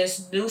is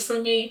just new for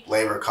me.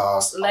 Labor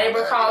costs.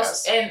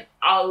 Yes. And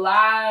a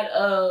lot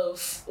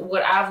of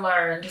what I've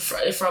learned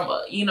from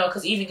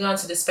because even going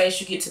to the space,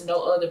 you get to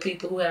know other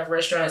people who have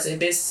restaurants and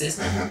businesses.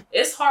 Mm-hmm.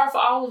 It's hard for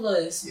all of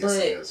us,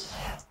 but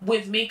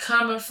with me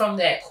coming from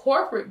that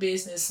corporate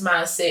business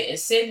mindset and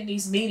sitting in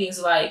these meetings,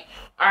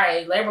 all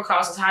right, labor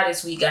costs is high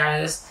this week,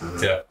 guys.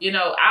 Mm-hmm.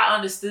 Yeah. I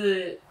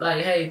understood,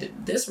 hey,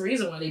 this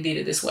reason why they did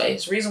it this way.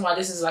 It's the reason why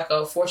this is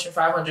a Fortune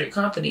 500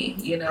 company,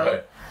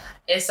 Right.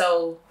 And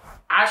so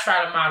I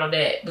try to model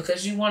that,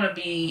 because you want to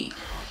be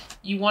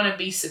you want to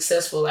be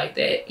successful like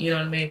that. You know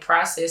what I mean?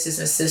 Processes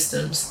and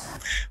systems.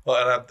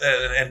 Well,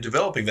 and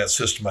developing that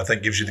system, I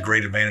think, gives you the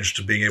great advantage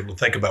to being able to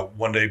think about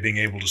one day being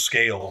able to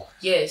scale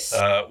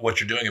what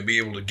you're doing and be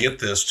able to get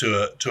this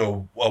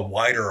to a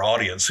wider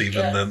audience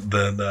even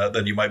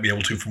than you might be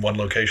able to from one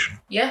location.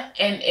 Yeah,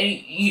 and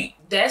you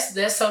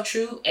that's so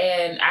true.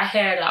 And I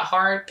had a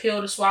hard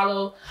pill to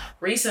swallow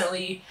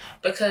recently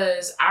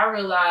because I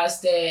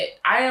realized that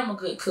I am a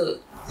good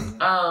cook.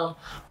 Mm-hmm.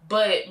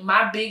 But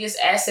my biggest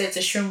asset to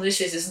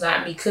Shroomlicious is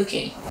not me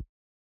cooking.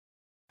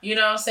 You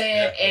know what I'm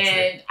saying? Yeah,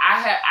 and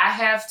I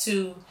have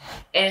to,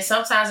 and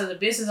sometimes as a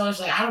business owner,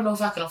 it's like, I don't know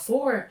if I can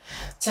afford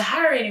to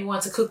hire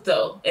anyone to cook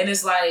though. And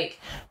it's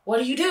like, what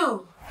do you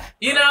do?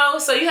 You know,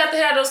 so you have to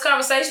have those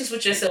conversations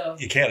with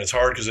yourself. You can't. It's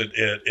hard because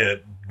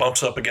it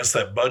bumps up against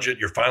that budget.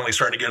 You're finally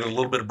starting to get a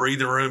little bit of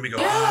breathing room. You go,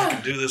 I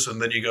can do this.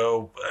 And then you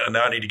go,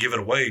 now I need to give it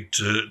away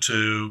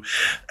to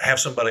have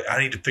somebody. I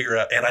need to figure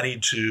out, and I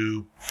need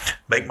to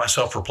make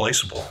myself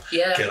replaceable.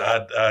 Yeah.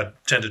 I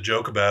tend to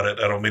joke about it.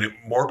 I don't mean it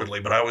morbidly,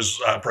 but I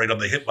operate on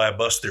the hit by a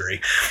bus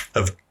theory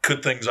of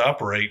could things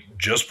operate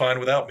just fine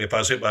without me if I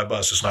was hit by a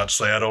bus. It's not to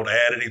say I don't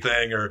add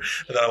anything or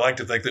that I like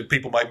to think that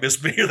people might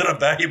miss me or that I'm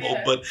valuable,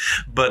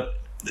 but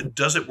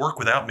does it work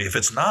without me? If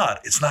it's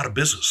not a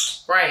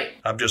business. Right.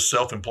 I'm just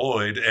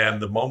self-employed,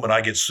 and the moment I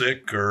get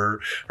sick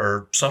or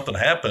something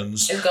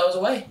happens, it goes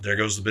away. There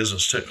goes the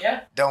business too.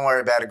 Yeah. Don't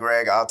worry about it,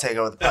 Greg. I'll take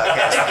over the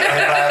podcast. You get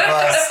hit by a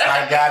bus.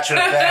 I got your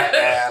back,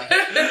 man.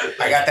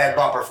 I got that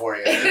bumper for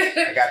you.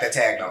 I got that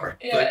tag number.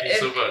 Yeah, Thank you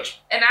so much.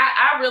 And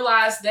I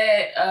realized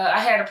that I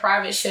had a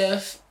private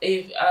chef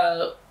event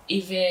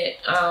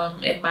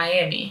in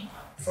Miami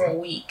for a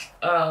week.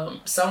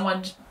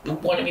 Someone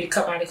wanted me to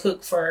come out and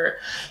cook for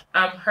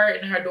her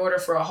and her daughter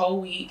for a whole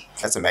week.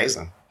 That's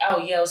amazing. Oh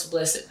yeah, it was a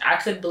blessing. I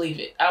couldn't believe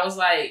it. I was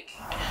like,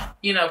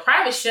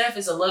 private chef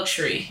is a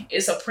luxury.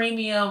 It's a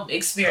premium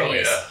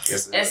experience. Oh, yeah.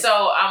 Yes, and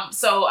so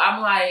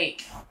I'm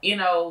like,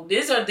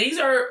 these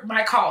are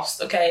my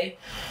costs, okay?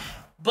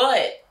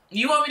 But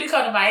you want me to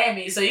come to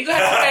Miami, so you're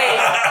gonna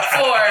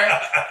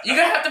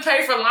have to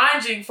pay for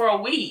lodging for a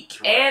week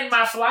and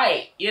my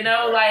flight.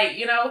 Not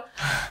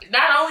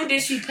only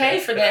did she pay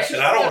for that,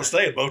 I don't want to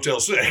stay at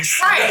Motel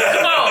 6. Right,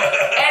 come on.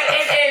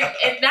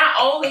 And not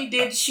only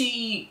did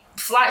she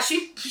fly,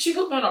 she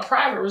put me on a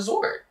private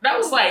resort. And I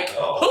was like,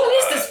 who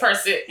is this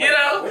person?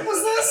 When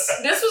was this?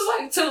 This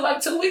was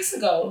like 2 weeks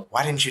ago.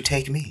 Why didn't you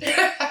take me?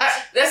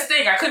 That's the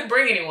thing. I couldn't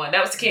bring anyone.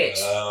 That was the catch.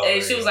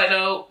 And she was like,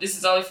 no, this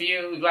is only for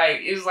you.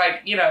 Like, it was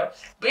like,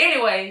 But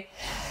anyway,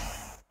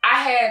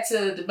 I had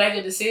to make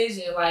a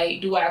decision.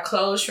 Like, do I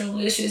close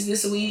Shroomlicious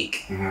this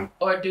week? Mm-hmm.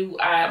 Or do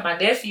my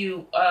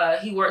nephew,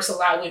 he works a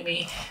lot with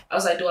me. I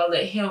was like, do I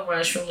let him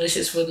run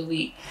Shroomlicious for the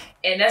week?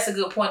 And that's a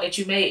good point that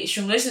you made.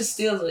 Shroomlicious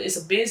still is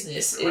a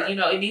business. Right.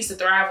 It needs to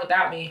thrive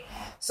without me.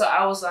 So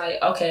I was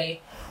like, okay,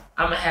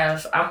 I'm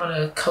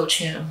gonna coach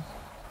him.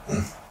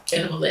 And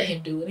I'm gonna let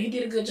him do it. And he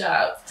did a good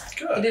job.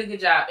 Good. He did a good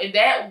job. And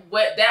that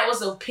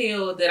was a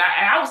pill that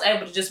I was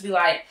able to just be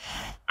like,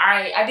 all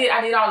right, I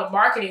did all the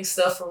marketing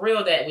stuff for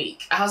real that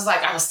week. I was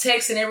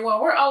texting everyone,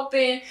 we're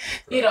open,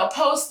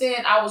 posting.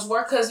 I was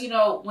because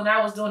when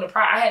I was doing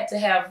I had to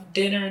have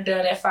dinner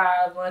done at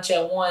 5, lunch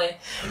at 1,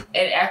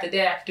 and after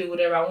that I could do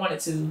whatever I wanted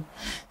to.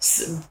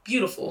 It's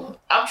beautiful.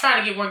 I'm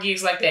trying to get more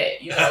gigs like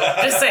that,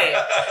 just saying.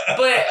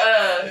 But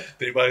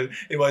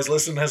if anybody's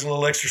listening has a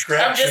little extra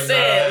scratch. I'm just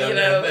saying,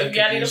 if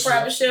y'all need a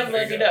private chef,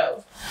 let me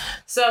know.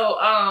 So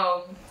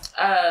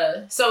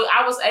so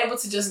I was able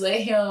to just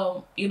let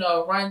him,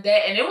 run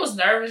that. And it was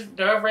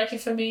nerve-wracking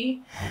for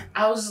me.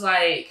 I was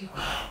like,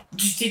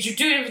 did you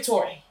do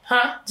inventory?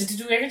 Huh? Did you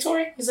do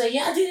inventory? He's like,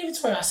 yeah, I did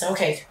inventory. I said,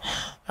 okay.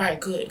 All right,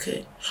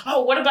 good.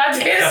 Oh, what about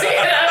this?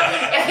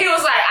 And he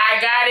was like,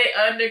 I got it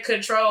under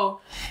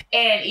control.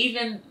 And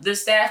even the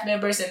staff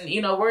members, and,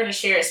 we're in a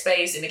shared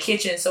space in the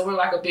kitchen, so we're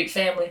like a big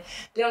family.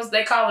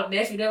 They call him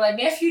nephew. They're like,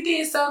 nephew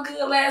did so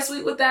good last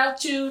week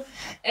without you.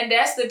 And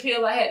that's the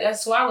pill I had to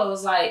swallow. It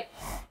was like,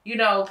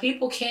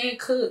 people can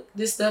cook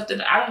this stuff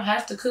that I don't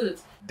have to cook.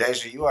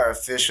 Deja, you are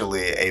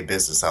officially a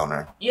business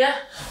owner. Yeah.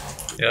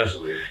 Yeah,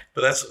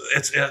 but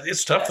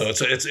it's tough though.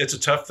 It's a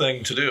tough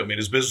thing to do. I mean,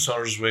 as business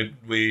owners,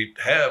 we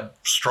have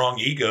strong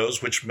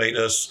egos, which made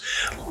us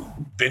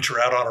venture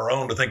out on our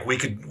own to think we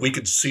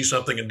could see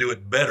something and do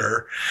it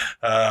better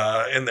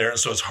in there, and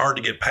so it's hard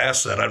to get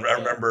past that. I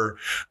remember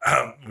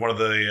one of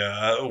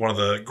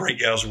the great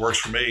gals who works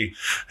for me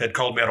had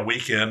called me on a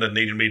weekend and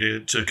needed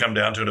me to come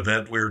down to an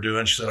event we were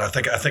doing. She said, I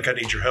think I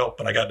need your help,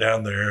 and I got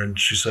down there, and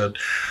she said,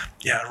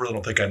 yeah, I really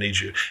don't think I need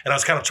you. And I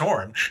was kind of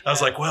torn. I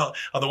was like, well,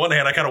 on the one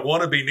hand, I kind of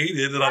want to be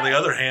needed, and on the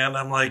other hand,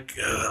 I'm like,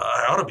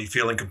 I ought to be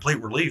feeling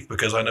complete relief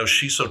because I know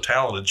she's so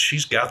talented.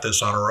 She's got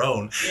this on her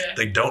own. Yeah.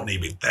 They don't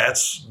need me.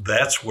 That's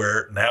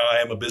where now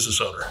I am a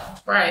business owner.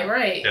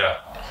 Right. Yeah.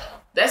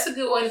 That's a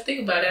good way to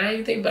think about it. I didn't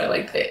even think about it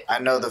like that. I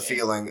know the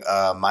feeling.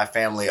 My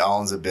family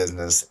owns a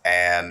business,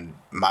 and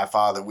my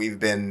father, we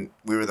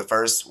were the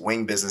first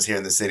wing business here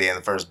in the city and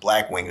the first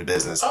black wing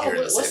business here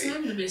in the city. What's the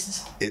name of the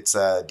business? It's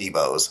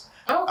Debo's.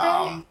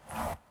 Okay.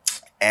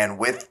 And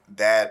with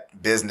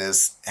that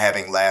business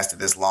having lasted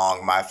this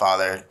long, my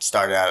father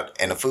started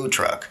out in a food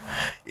truck,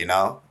 you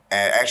know?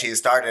 And actually, it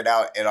started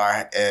out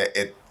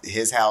at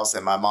his house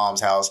and my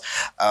mom's house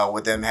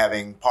with them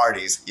having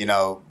parties, you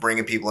know,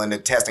 bringing people into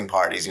testing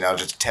parties, you know,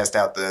 just to test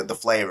out the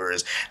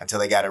flavors until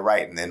they got it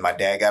right. And then my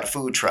dad got a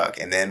food truck,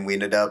 and then we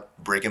ended up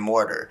brick and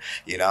mortar,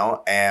 you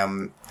know,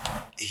 and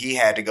he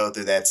had to go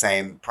through that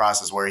same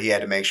process where he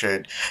had to make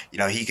sure, you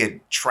know, he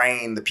could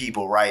train the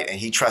people right,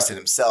 and he trusted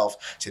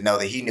himself to know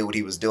that he knew what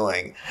he was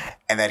doing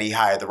and that he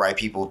hired the right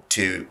people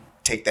to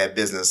take that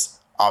business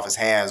off his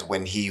hands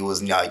when he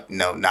was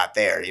not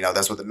there. You know,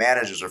 that's what the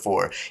managers are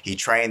for. He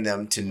trained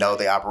them to know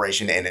the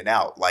operation in and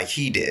out like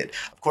he did.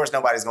 Of course,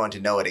 nobody's going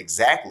to know it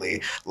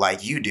exactly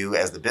like you do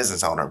as the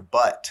business owner,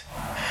 but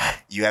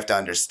you have to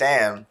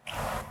understand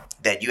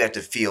that you have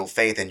to feel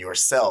faith in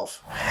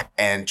yourself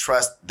and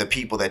trust the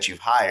people that you've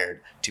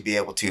hired to be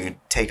able to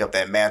take up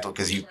that mantle,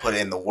 because you put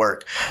in the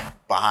work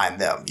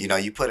behind them. You know,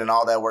 you put in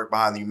all that work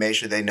behind them. You made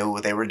sure they knew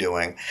what they were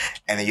doing,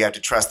 and then you have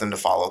to trust them to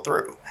follow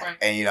through. Right.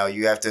 And, you know,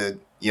 you have to,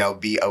 you know,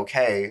 be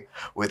okay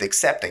with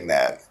accepting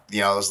that. You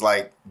know, it's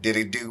like, did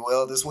it do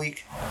well this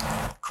week?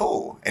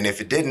 Cool. And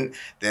if it didn't,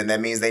 then that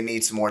means they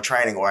need some more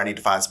training, or I need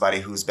to find somebody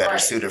who's better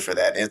suited for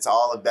that. It's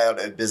all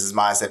about a business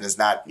mindset. It's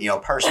not, you know,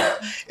 personal.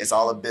 It's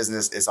all a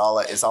business. It's all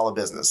a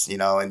business, you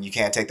know, and you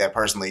can't take that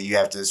personally. You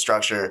have to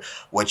structure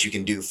what you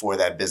can do for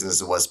that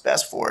business and what's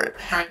best for it.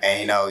 Right.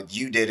 And, you know,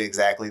 you did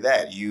exactly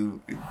that.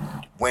 You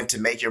went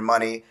to make your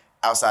money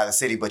outside the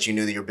city, but you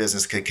knew that your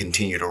business could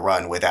continue to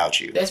run without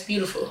you. That's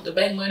beautiful. To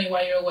make money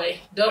while you're away.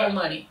 Double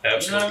money.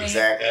 Absolutely. You know what I mean?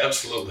 Exactly.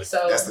 Absolutely.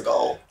 So that's the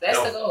goal.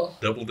 That's the goal.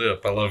 Double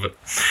dip. I love it.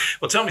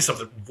 Well, tell me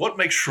something. What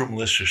makes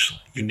Shroomlicious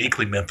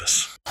uniquely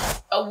Memphis?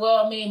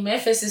 Well, I mean,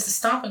 Memphis is the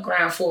stomping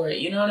ground for it.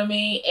 You know what I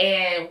mean?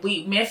 And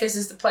Memphis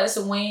is the place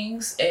of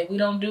wings, and we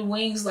don't do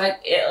wings like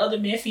at other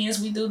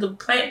Memphians. We do the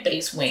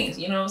plant-based wings.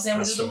 You know what I'm saying?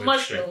 That's we do the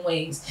mushroom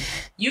wings.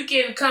 You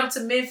can come to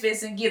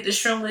Memphis and get the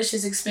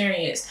Shroomlicious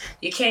experience.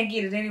 You can't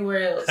get it anywhere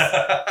else.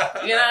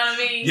 You know what I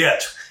mean?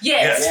 Yet.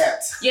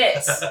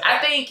 I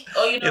think.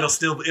 Oh, you know,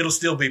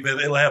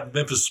 it'll have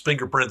Memphis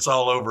fingerprints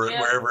all over it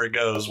wherever it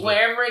goes.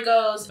 Wherever it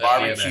goes.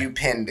 Barbecue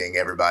pending,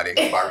 everybody.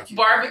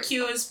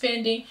 Barbecue is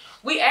pending.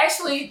 We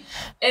actually,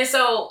 and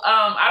so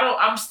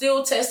I'm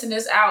still testing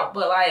this out,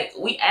 but like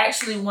we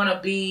actually want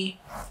to be,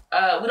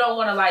 we don't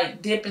want to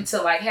like dip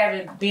into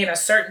like being a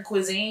certain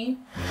cuisine.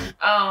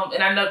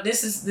 And I know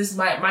this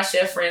my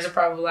chef friends are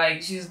probably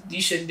like,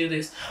 you shouldn't do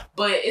this,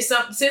 but it's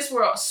something, since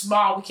we're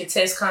small, we can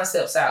test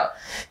concepts out,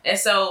 and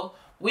so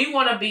we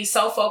want to be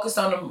so focused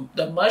on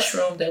the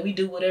mushroom that we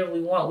do whatever we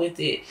want with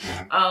it.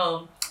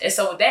 And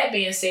so with that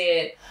being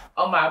said,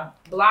 on my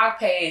blog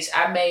page,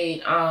 I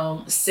made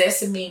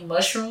sesame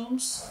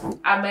mushrooms.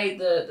 I made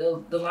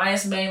the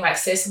lion's mane like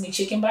sesame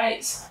chicken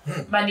bites.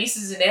 My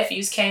nieces and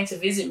nephews came to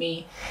visit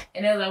me,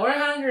 and they were like, "We're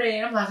hungry."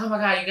 And I'm like, "Oh my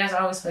God, you guys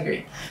are always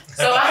hungry."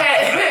 So I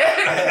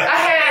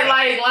had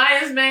like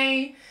lion's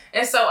mane,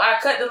 and so I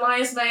cut the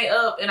lion's mane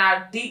up and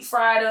I deep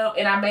fried them,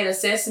 and I made a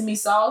sesame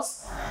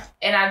sauce,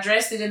 and I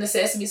dressed it in the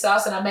sesame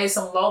sauce, and I made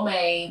some lo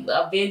mein,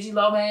 a veggie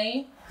lo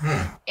mein.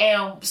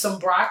 And some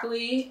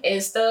broccoli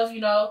and stuff,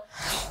 you know,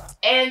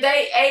 and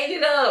they ate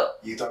it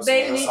up.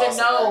 They didn't even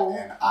know.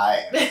 And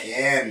I am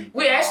in.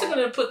 We're actually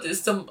gonna put the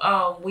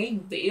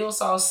eel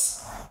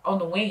sauce on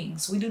the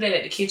wings. We do that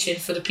at the kitchen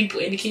for the people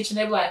in the kitchen.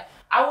 They're like,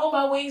 "I want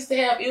my wings to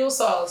have eel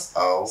sauce."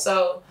 Oh,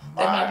 so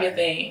that might be a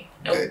thing.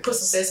 And we put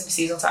some sesame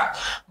seeds on top.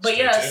 But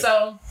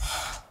so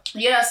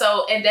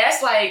and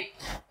that's like,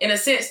 in a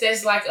sense,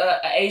 that's like a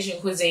Asian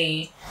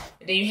cuisine.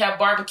 And then you have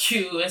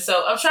barbecue, and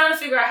so I'm trying to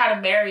figure out how to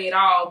marry it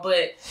all.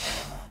 But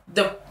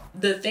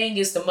the thing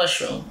is the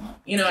mushroom.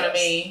 You know what I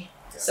mean?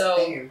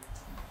 So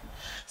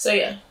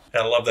yeah.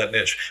 I love that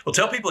niche. Well,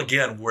 tell people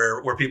again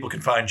where people can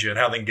find you and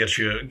how they can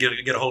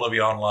get a hold of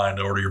you online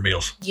to order your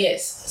meals.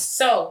 Yes.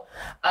 So,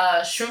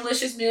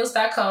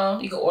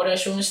 Shroomliciousmeals.com. You can order at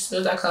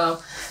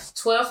Shroomliciousmeals.com.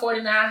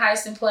 1249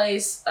 Heiston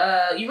Place.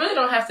 You really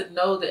don't have to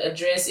know the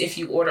address if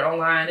you order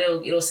online.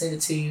 It'll send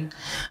it to you.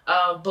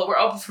 But we're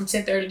open from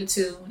 10:30 to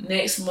 2.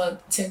 Next month,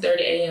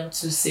 10:30 a.m.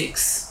 to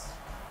 6.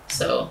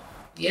 So,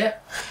 yeah.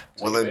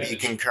 Will it be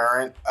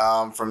concurrent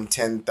from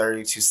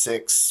 10:30 to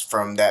 6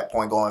 from that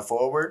point going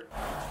forward?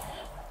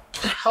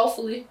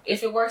 Hopefully,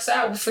 if it works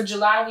out for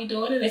July, we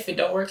doing it. If it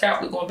don't work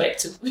out, we're going back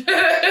to.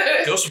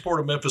 Go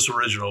support a Memphis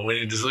original. When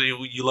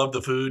you love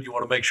the food, you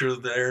want to make sure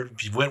that they're.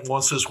 If you went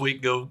once this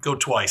week, go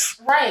twice.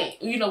 Right.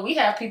 You know, we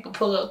have people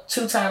pull up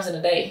 2 times in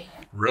a day.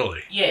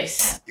 Really?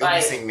 Yes. You'll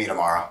be seeing me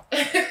tomorrow. When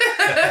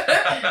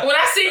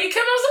I see you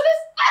come up with this,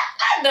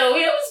 I know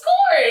him, it's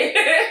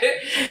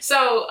Corey.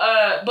 So,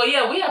 but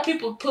yeah, we have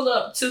people pull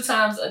up 2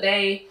 times a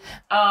day.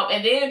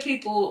 And then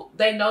people,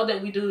 they know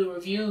that we do the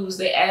reviews.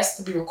 They ask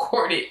to be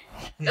recorded.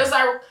 It's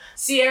like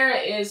Sierra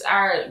is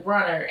our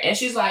runner, and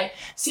she's like,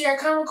 Sierra,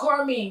 come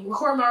record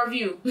my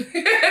review.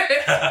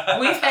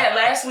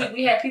 Last week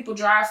we had people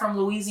drive from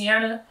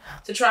Louisiana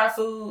to try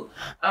food.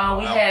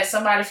 We had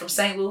somebody from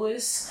St.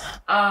 Louis.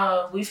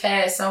 We've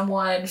had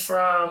someone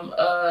from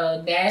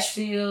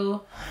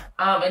Nashville.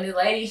 And the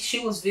lady, she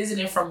was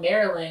visiting from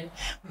Maryland,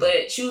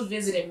 but she was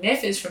visiting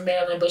Memphis from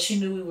Maryland, but she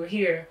knew we were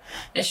here.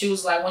 And she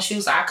was like,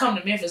 I come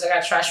to Memphis, I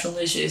gotta try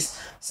Shroomlicious.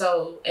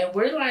 So, and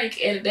we're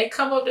like, and they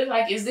come up, they're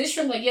like, is this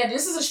Shroom? Like, yeah,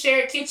 this is a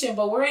shared kitchen,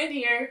 but we're in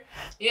here,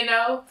 you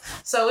know?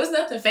 So it's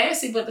nothing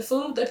fancy, but the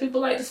food, that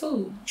people like the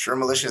food.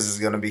 Shroomlicious is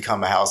going to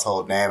become a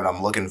household name, and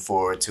I'm looking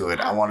forward to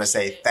it. I want to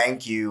say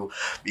thank you,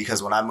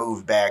 because when I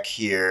moved back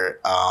here,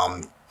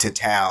 to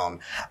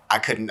town,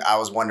 I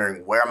was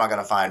wondering, where am I going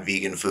to find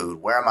vegan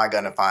food? Where am I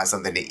going to find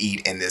something to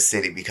eat in this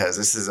city? Because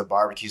this is a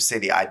barbecue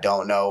city. I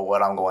don't know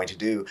what I'm going to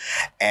do.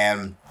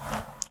 And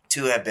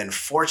to have been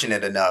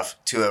fortunate enough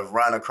to have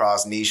run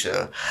across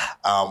Nisha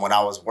when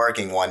I was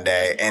working one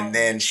day, and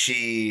then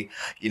she,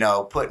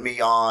 put me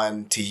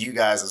on to you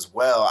guys as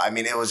well. I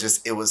mean, it was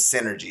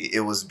synergy.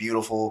 It was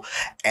beautiful.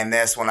 And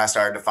that's when I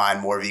started to find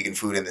more vegan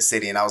food in the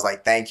city. And I was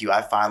like, thank you.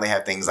 I finally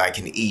have things I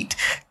can eat.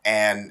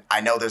 And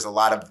I know there's a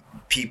lot of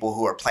people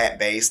who are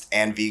plant-based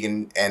and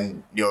vegan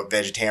and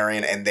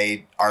vegetarian, and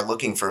they are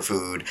looking for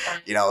food,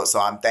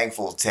 so I'm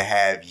thankful to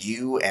have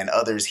you and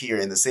others here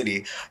in the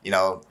city,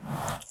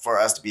 for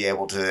us to be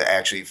able to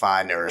actually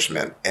find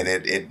nourishment, and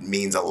it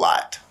means a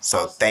lot.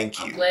 So thank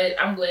you.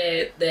 I'm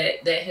glad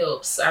that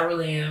helps. I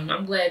really am.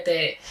 I'm glad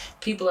that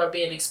people are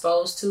being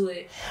exposed to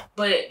it.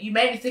 But you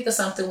made me think of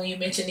something when you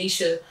mentioned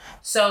Nisha.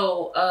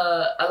 So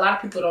a lot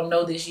of people don't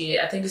know this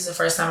yet. I think this is the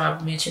first time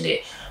I've mentioned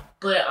it.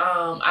 But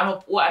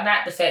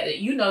not the fact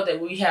that that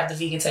we have the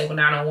Vegan Table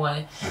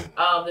 901.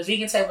 The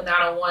Vegan Table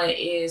 901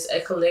 is a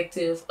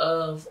collective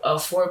of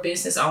 4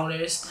 business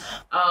owners.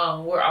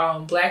 We're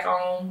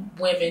Black-owned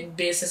women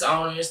business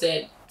owners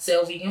that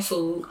sell vegan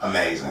food.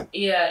 Amazing.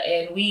 Yeah,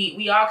 and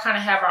we all kind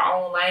of have our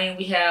own lane.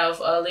 We have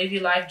Live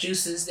Your Life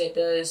Juices that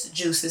does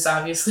juices,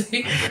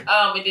 obviously.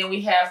 And then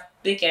we have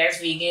Thick Ass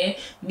Vegan.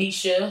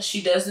 Nisha,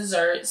 she does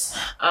desserts.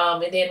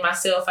 And then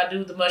myself, I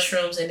do the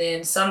mushrooms. And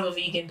then Son of a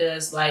Vegan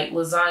does like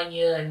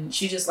lasagna. And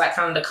she just like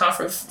kind of the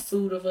comfort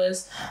food of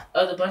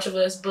the bunch of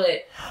us.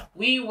 But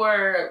we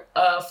were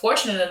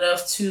fortunate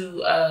enough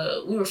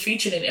to, we were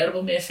featured in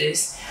Edible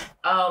Memphis.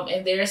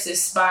 And there's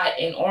this spot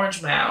in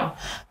Orange Mound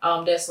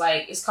that's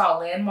like, it's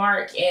called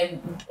Landmark.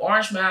 And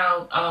Orange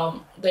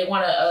Mound, they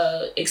want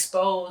to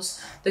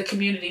expose the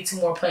community to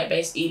more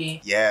plant-based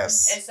eating.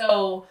 Yes. And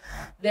so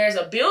there's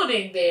a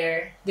building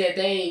there that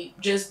they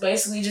just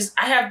basically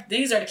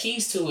these are the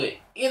keys to it.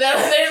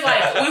 They're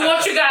like, we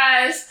want you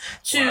guys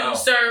to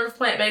serve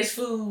plant-based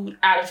food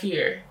out of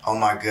here. Oh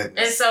my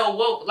goodness. And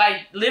so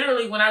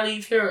literally when I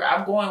leave here,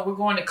 we're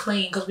going to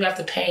clean because we have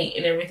to paint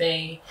and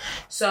everything.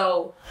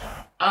 So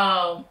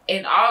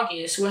in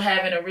August, we're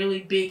having a really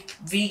big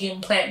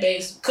vegan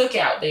plant-based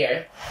cookout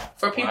there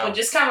for people,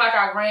 just kind of like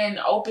our grand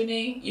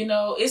opening.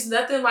 It's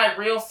nothing like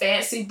real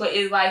fancy, but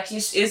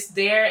it's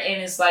there,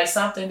 and it's like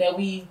something that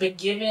we've been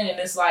given, and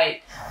it's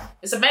like,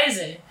 it's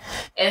amazing.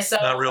 And so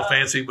not real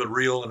fancy, but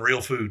real and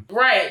real food.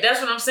 Right,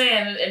 that's what I'm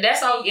saying, and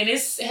that's all. And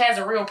it has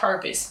a real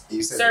purpose.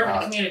 You said serving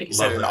the community. You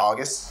said in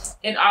August.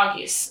 In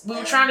August, we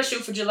were trying to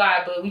shoot for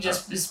July, but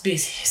it's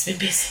busy. It's been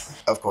busy.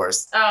 Of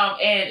course.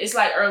 And it's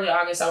like early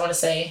August, I want to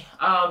say.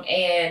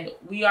 And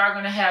we are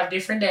gonna have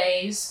different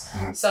days.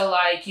 Mm-hmm. So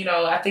I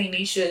think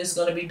Nisha is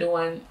gonna be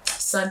doing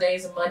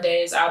Sundays and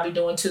Mondays. I'll be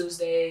doing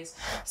Tuesdays.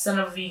 Son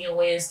of a Vegan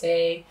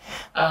Wednesday.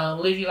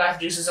 Live Your Life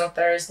Juices on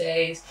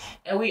Thursdays.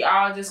 And we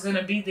all just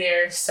gonna be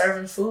there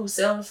serving food,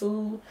 selling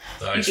food.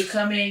 Nice. You can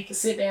come in, you can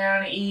sit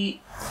down and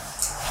eat.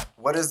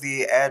 What is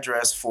the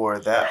address for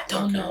that?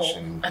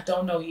 I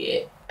don't know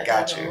yet.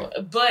 Got you.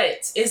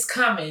 But it's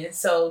coming.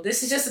 So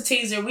this is just a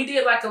teaser. We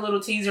did like a little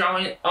teaser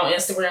on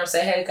Instagram.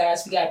 Say, hey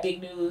guys, we got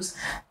big news.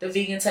 The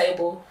Vegan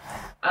Table.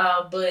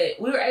 But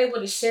we were able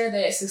to share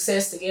that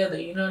success together.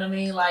 You know what I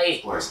mean? Like,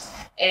 of course.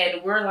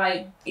 And we're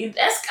like,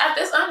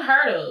 that's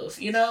unheard of.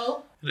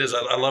 It is.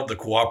 I love the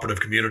cooperative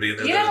community.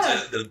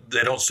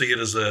 They don't see it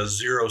as a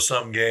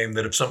zero-sum game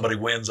that if somebody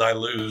wins, I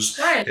lose.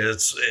 Right.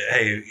 It's,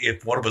 hey,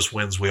 if one of us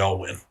wins, we all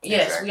win.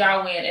 Yes, exactly. We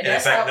all win. And in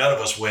fact, none of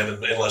us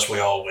win unless we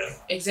all win.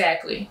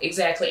 Exactly.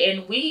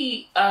 And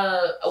we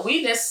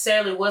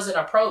necessarily wasn't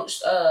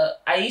approached.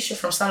 Aisha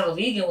from Son of a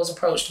Vegan was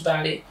approached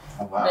about it.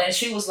 Oh, wow. And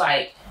she was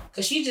like,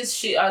 because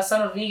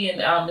Son of a Vegan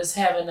is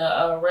having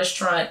a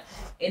restaurant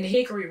in the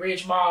Hickory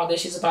Ridge Mall that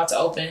she's about to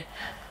open.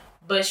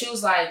 But she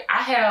was like,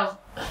 I have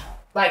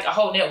like a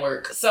whole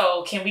network,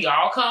 so can we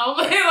all come?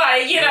 Cool.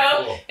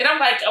 And I'm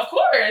like, of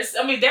course.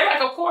 I mean, they're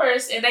like, of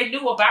course, and they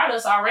knew about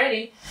us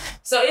already,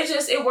 so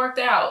it worked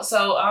out.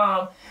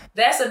 So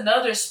that's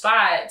another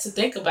spot to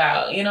think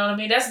about. You know what I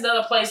mean? That's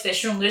another place that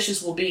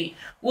Shroomlicious will be.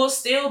 We'll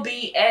still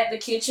be at the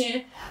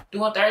kitchen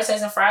doing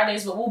Thursdays and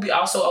Fridays, but we'll be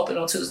also open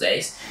on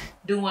Tuesdays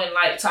doing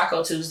like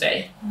Taco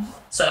Tuesday.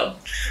 So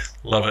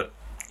love it.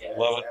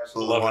 Love it.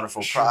 Absolutely Love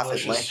wonderful.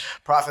 it.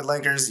 Profit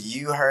Linkers,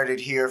 you heard it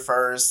here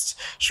first.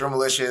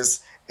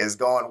 Shroomlicious is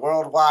going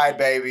worldwide,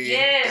 baby.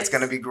 Yes. It's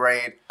going to be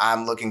great.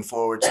 I'm looking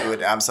forward to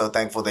it. I'm so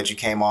thankful that you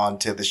came on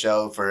to the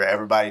show for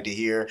everybody to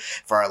hear,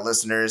 for our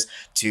listeners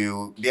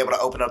to be able to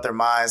open up their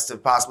minds to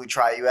possibly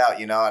try you out,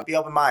 and be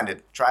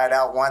open-minded. Try it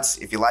out once.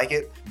 If you like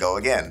it, go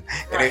again.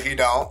 Right. And if you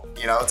don't,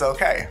 it's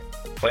okay.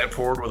 Plan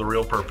forward with a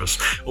real purpose.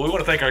 Well, we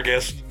want to thank our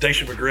guest,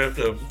 Daisha McGriff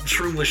of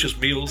Shroomlicious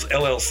Meals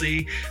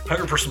LLC.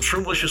 Hungry for some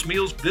Shroomlicious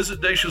Meals? Visit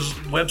Daisha's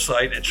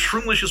website at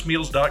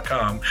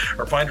shroomliciousmeals.com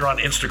or find her on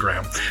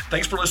Instagram.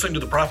 Thanks for listening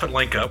to the Profit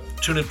Link Up.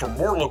 Tune in for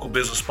more local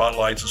business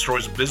spotlights and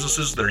stories of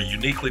businesses that are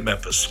uniquely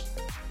Memphis.